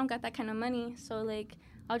 cause I don't got that kind of money. So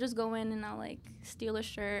I'll just go in and I'll steal a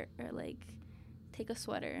shirt, or take a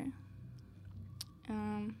sweater.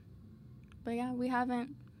 But yeah, we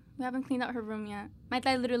haven't cleaned out her room yet. My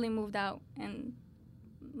dad literally moved out and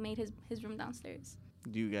made his room downstairs.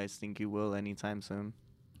 Do you guys think you will anytime soon?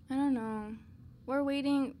 I don't know. We're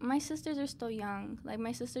waiting. My sisters are still young.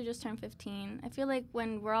 My sister just turned 15. I feel like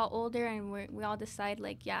when we're all older and we all decide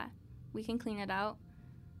yeah, we can clean it out,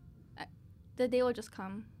 the day will just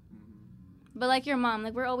come. Mm-hmm. But your mom,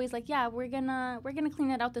 we're always yeah, we're gonna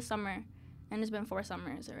clean it out this summer, and it's been 4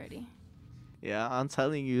 summers already. Yeah, I'm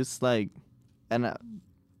telling you, it's and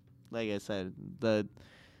like I said, the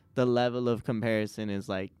level of comparison is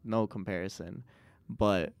no comparison.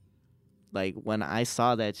 But when I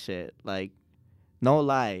saw that shit, no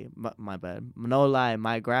lie, my bad, no lie,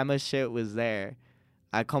 my grandma's shit was there.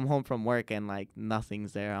 I come home from work and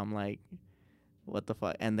nothing's there. I'm like, what the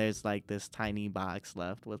fuck? And there's this tiny box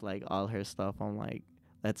left with all her stuff. I'm like,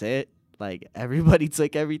 that's it? Everybody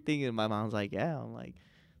took everything, and my mom's like, yeah. I'm like,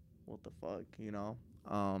 what the fuck,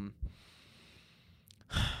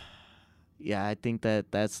 yeah, I think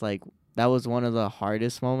that's that was one of the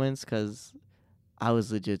hardest moments, because I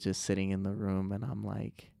was legit just sitting in the room, and I'm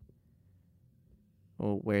like,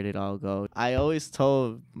 well, where did it all go? I always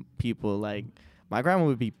told people my grandma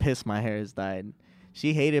would be pissed my hair is dyed.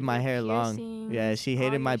 She hated my Your hair long. Yeah, she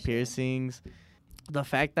hated all my your shit. piercings. The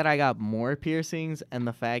fact that I got more piercings and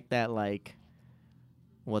the fact that, like,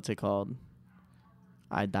 what's it called?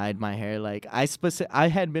 I dyed my hair. Like, I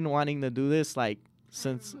had been wanting to do this, like,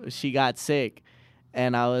 since she got sick.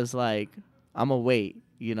 And I was like, I'm going to wait,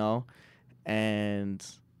 you know? And,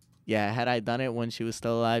 yeah, had I done it when she was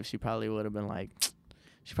still alive, she probably would have been like,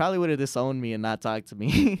 she probably would have disowned me and not talked to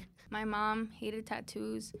me. My mom hated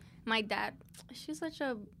tattoos. My dad,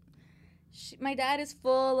 my dad is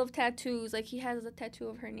full of tattoos. Like, he has a tattoo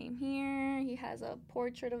of her name here. He has a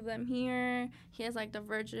portrait of them here. He has, like, the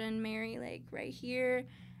Virgin Mary, like, right here.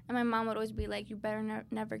 And my mom would always be like, you better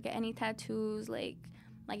never get any tattoos. Like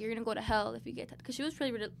you're going to go to hell if you get that. Because she was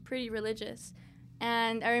pretty religious.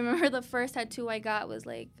 And I remember the first tattoo I got was,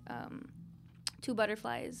 like, 2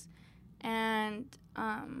 butterflies. And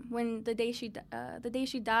when the day she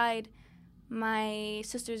died, my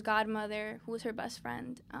sister's godmother, who was her best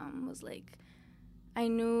friend, was like, I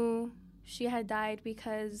knew she had died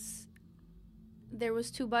because there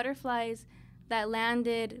was 2 butterflies that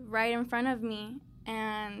landed right in front of me,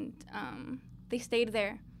 and they stayed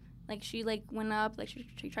there. Like, she, like, went up, like,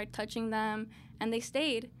 she tried touching them, and they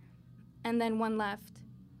stayed. And then one left,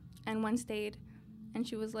 and one stayed. And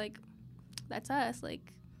she was like, that's us,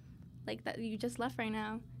 like that you just left right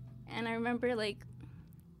now. And I remember, like,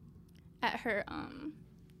 at her,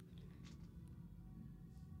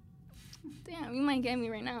 damn, you might get me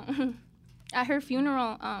right now. At her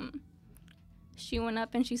funeral, she went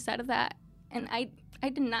up and she said that, and I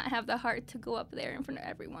did not have the heart to go up there in front of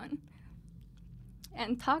everyone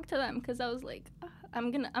and talk to them, because I was like,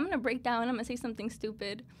 I'm gonna break down, I'm gonna say something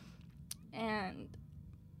stupid. And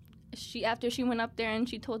after she went up there and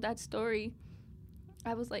she told that story,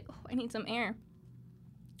 I was like, oh, I need some air.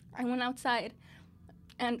 I went outside,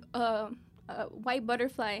 and a white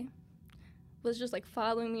butterfly was just, like,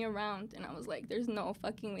 following me around, and I was like, there's no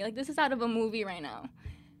fucking way. Like, this is out of a movie right now.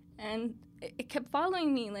 And it kept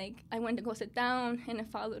following me. Like, I went to go sit down, and it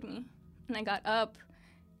followed me. And I got up,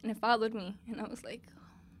 and it followed me. And I was like,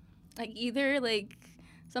 either, like,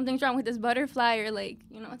 something's wrong with this butterfly, or, like,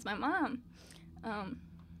 it's my mom.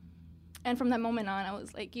 And from that moment on, I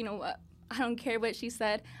was like, you know what? I don't care what she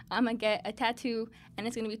said. I'm going to get a tattoo, and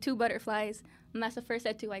it's going to be 2 butterflies. And that's the first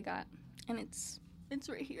tattoo I got. And it's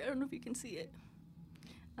right here. I don't know if you can see it.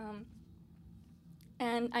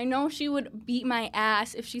 And I know she would beat my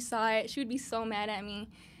ass if she saw it. She would be so mad at me.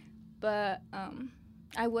 But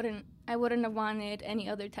I wouldn't have wanted any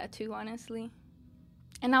other tattoo, honestly.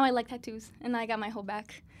 And now I like tattoos, and I got my whole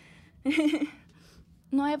back.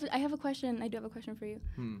 No, I have a question. I do have a question for you.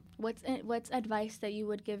 What's advice that you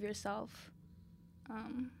would give yourself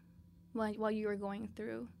while you were going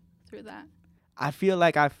through that? I feel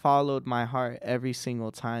like I followed my heart every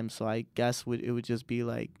single time, so I guess it would just be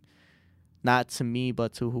like, not to me,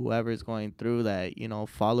 but to whoever's going through that,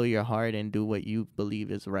 follow your heart and do what you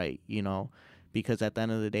believe is right, because at the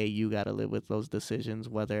end of the day, you got to live with those decisions,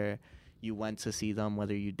 whether you went to see them,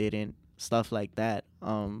 whether you didn't, stuff like that.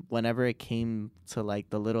 Whenever it came to, like,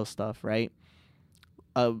 the little stuff, right?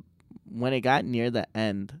 When it got near the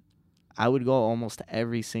end, I would go almost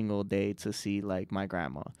every single day to see, like, my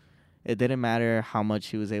grandma. It didn't matter how much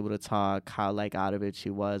she was able to talk, how, like, out of it she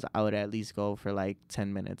was. I would at least go for, like,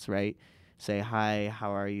 10 minutes, right? Say, hi, how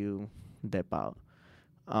are you? Dip out.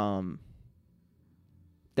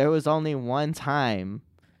 There was only one time,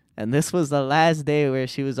 and this was the last day where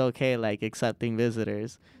she was okay, like, accepting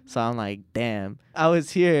visitors. So I'm like, damn. I was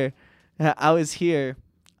here.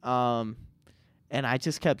 And I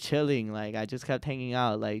just kept chilling. Like, I just kept hanging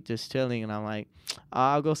out, like, just chilling. And I'm like,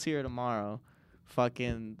 I'll go see her tomorrow.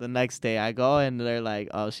 Fucking the next day I go, and they're like,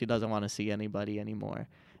 oh, she doesn't want to see anybody anymore.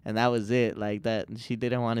 And that was it. Like, that, she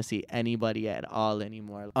didn't want to see anybody at all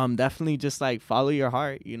anymore. Definitely just, like, follow your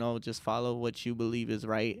heart, just follow what you believe is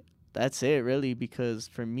right. That's it, really, because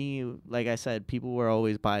for me, like I said, people were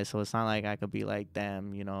always by, so it's not like I could be like,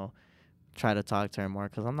 damn, try to talk to her more,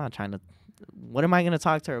 because I'm not trying to. What am I going to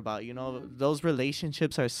talk to her about? Those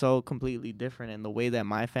relationships are so completely different, and the way that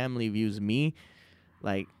my family views me,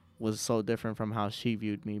 like, was so different from how she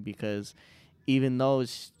viewed me, because even though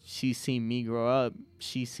she's seen me grow up,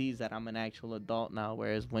 she sees that I'm an actual adult now,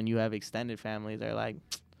 whereas when you have extended family, they're like,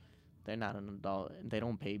 they're not an adult, they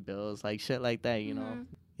don't pay bills, like, shit like that, know?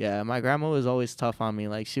 Yeah, my grandma was always tough on me.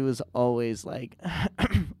 Like, she was always, like,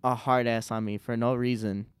 a hard ass on me for no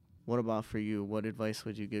reason. What about for you? What advice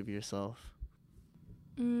would you give yourself?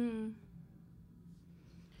 That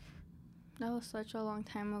was such a long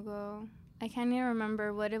time ago. I can't even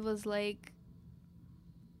remember what it was like.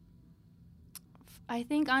 I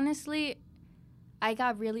think, honestly, I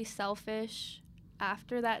got really selfish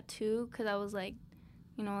after that too, because I was like,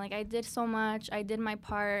 you know, like I did so much, I did my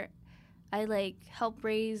part, I like helped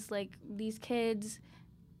raise like these kids,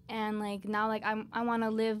 and like now like I want to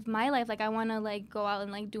live my life, like I want to like go out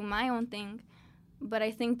and like do my own thing. But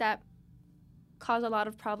I think that caused a lot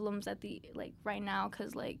of problems at the like right now,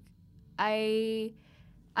 because like I'm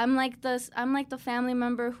like the family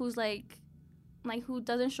member who's like who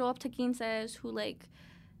doesn't show up to quinces, who like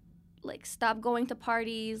stop going to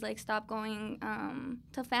parties, like stop going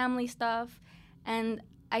to family stuff. And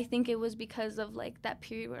I think it was because of like that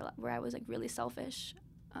period where I was like really selfish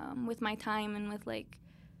with my time, and with like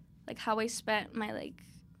how I spent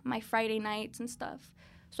my Friday nights and stuff.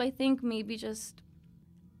 So I think maybe just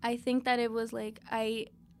I think that it was like I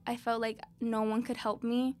felt like no one could help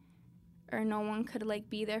me, or no one could like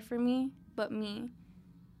be there for me but me.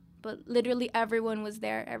 But literally everyone was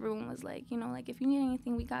there. Everyone was like, you know, like if you need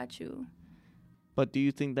anything, we got you. But do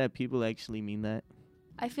you think that people actually mean that?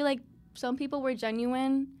 I feel like some people were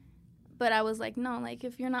genuine, but I was like, no, like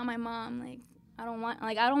if you're not my mom, like I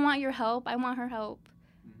don't want your help. I want her help.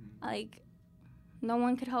 Mm-hmm. Like no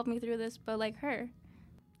one could help me through this but like her.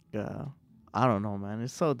 Yeah. I don't know, man.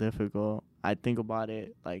 It's so difficult. I think about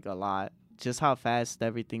it like a lot. Just how fast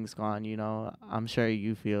everything's gone, you know. I'm sure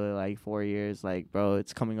you feel it, like 4 years, like, bro,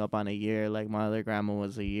 it's coming up on a year. Like my other grandma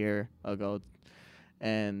was a year ago.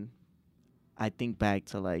 And I think back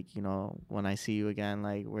to like, you know, when I see you again,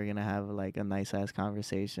 like we're gonna have like a nice ass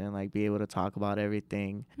conversation, like be able to talk about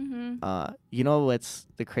everything. Mm-hmm. You know what's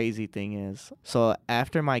the crazy thing is? So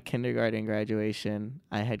after my kindergarten graduation,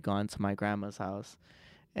 I had gone to my grandma's house,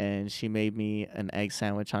 and she made me an egg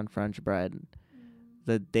sandwich on French bread.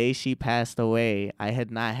 The day she passed away, I had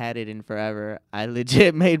not had it in forever. I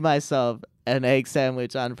legit made myself an egg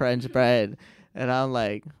sandwich on French bread. And I'm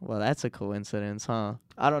like, well, that's a coincidence, huh?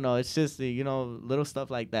 I don't know. It's just, you know, little stuff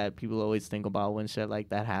like that people always think about when shit like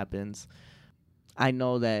that happens. I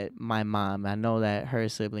know that my mom, I know that her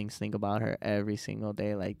siblings think about her every single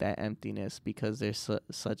day, like that emptiness, because there's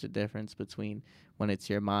such a difference between when it's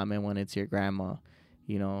your mom and when it's your grandma,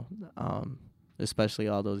 you know, especially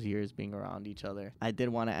all those years being around each other. I did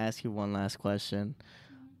want to ask you one last question.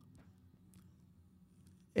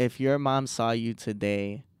 If your mom saw you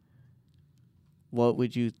today, what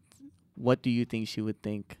do you think she would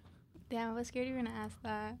think? Damn, I was scared you were gonna ask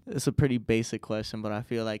that. It's a pretty basic question, but I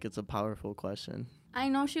feel like it's a powerful question. I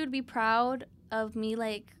know she would be proud of me,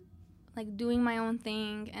 like doing my own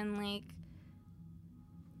thing, and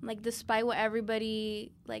like despite what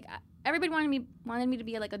everybody wanted me to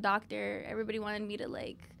be like a doctor. Everybody wanted me to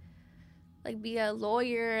like be a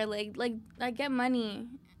lawyer, like get money.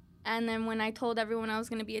 And then when I told everyone I was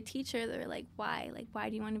gonna be a teacher, they were like, why? Like, why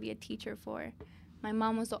do you want to be a teacher for? My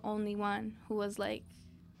mom was the only one who was like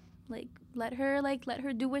let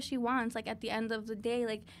her do what she wants. Like at the end of the day,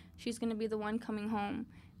 like she's gonna be the one coming home,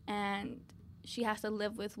 and she has to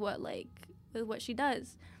live with what she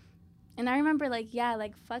does. And I remember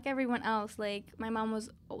fuck everyone else. Like my mom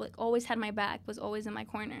was like always had my back, was always in my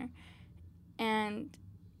corner. And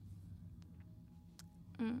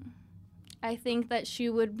I think that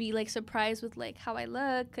she would be like surprised with like how I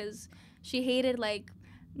look, cuz she hated like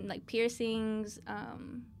piercings,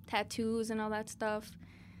 tattoos and all that stuff.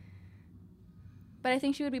 But I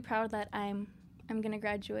think she would be proud that I'm going to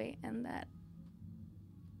graduate, and that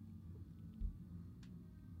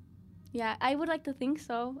yeah, I would like to think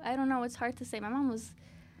so. I don't know. It's hard to say. My mom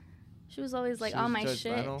she was always like on my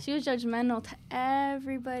shit. She was judgmental to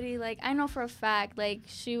everybody. Like I know for a fact, like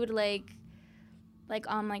she would like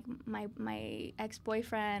on like my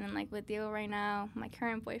ex-boyfriend, and like with Diego right now, my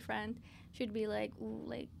current boyfriend, she'd be like, ooh,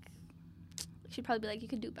 like she'd probably be like, you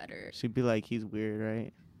could do better. She'd be like, he's weird,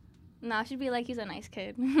 right? Nah, she'd be like, he's a nice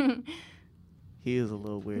kid. He is a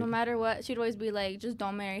little weird. No matter what, she'd always be like, just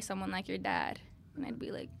don't marry someone like your dad. And I'd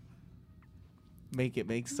be like, make it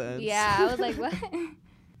make sense. Yeah, I was like, what?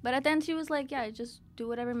 But at the end, she was like, yeah, just do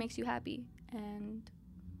whatever makes you happy, and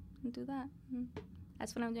do that.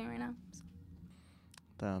 That's what I'm doing right now. So.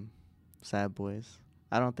 Damn. Sad boys.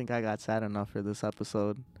 I don't think I got sad enough for this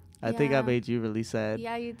episode. I think I made you really sad.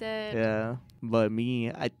 Yeah, you did. Yeah. But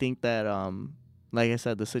me, I think that, like I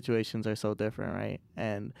said, the situations are so different, right?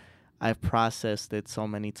 And I've processed it so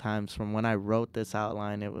many times. From when I wrote this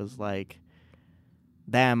outline, it was like,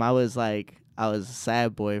 damn, I was a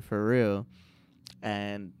sad boy for real.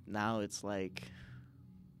 And now it's like,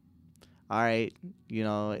 all right, you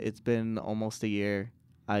know, it's been almost a year.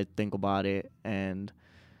 I think about it. And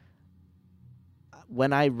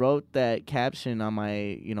when I wrote that caption on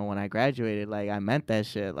my, you know, when I graduated, like, I meant that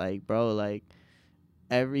shit. Like, bro, like,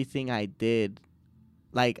 everything I did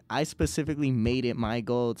like I specifically made it my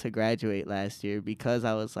goal to graduate last year because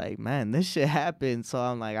I was like, man, this shit happened. So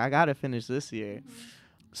I'm like, I gotta finish this year.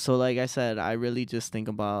 So like I said, I really just think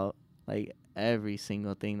about like every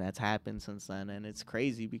single thing that's happened since then, and it's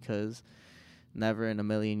crazy because never in a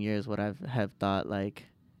million years would I have thought like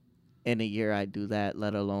in a year I'd do that,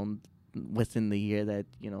 let alone within the year that,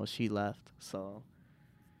 you know, she left. So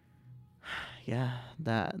yeah,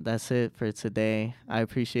 that's it for today. I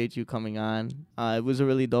appreciate you coming on. It was a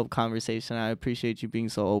really dope conversation. I appreciate you being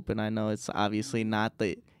so open. I know it's obviously not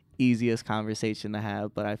the easiest conversation to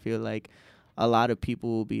have, but I feel like a lot of people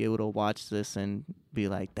will be able to watch this and be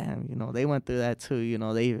like, damn, you know, they went through that too. You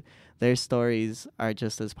know, their stories are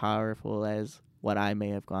just as powerful as what I may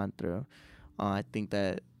have gone through. I think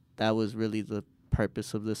that was really the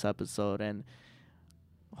purpose of this episode, and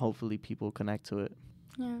hopefully people connect to it.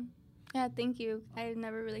 Yeah, thank you. I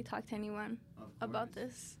never really talked to anyone about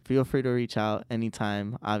this. Feel free to reach out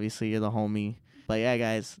anytime. Obviously, you're the homie. But yeah,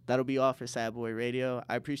 guys, that'll be all for Sad Boy Radio.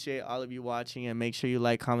 I appreciate all of you watching, and make sure you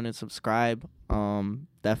like, comment, and subscribe.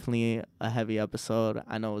 Definitely a heavy episode.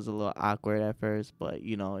 I know it was a little awkward at first, but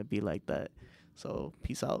you know, it'd be like that. So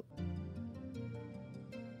peace out.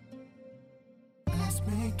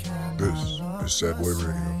 This is Sad Boy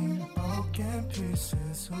Radio.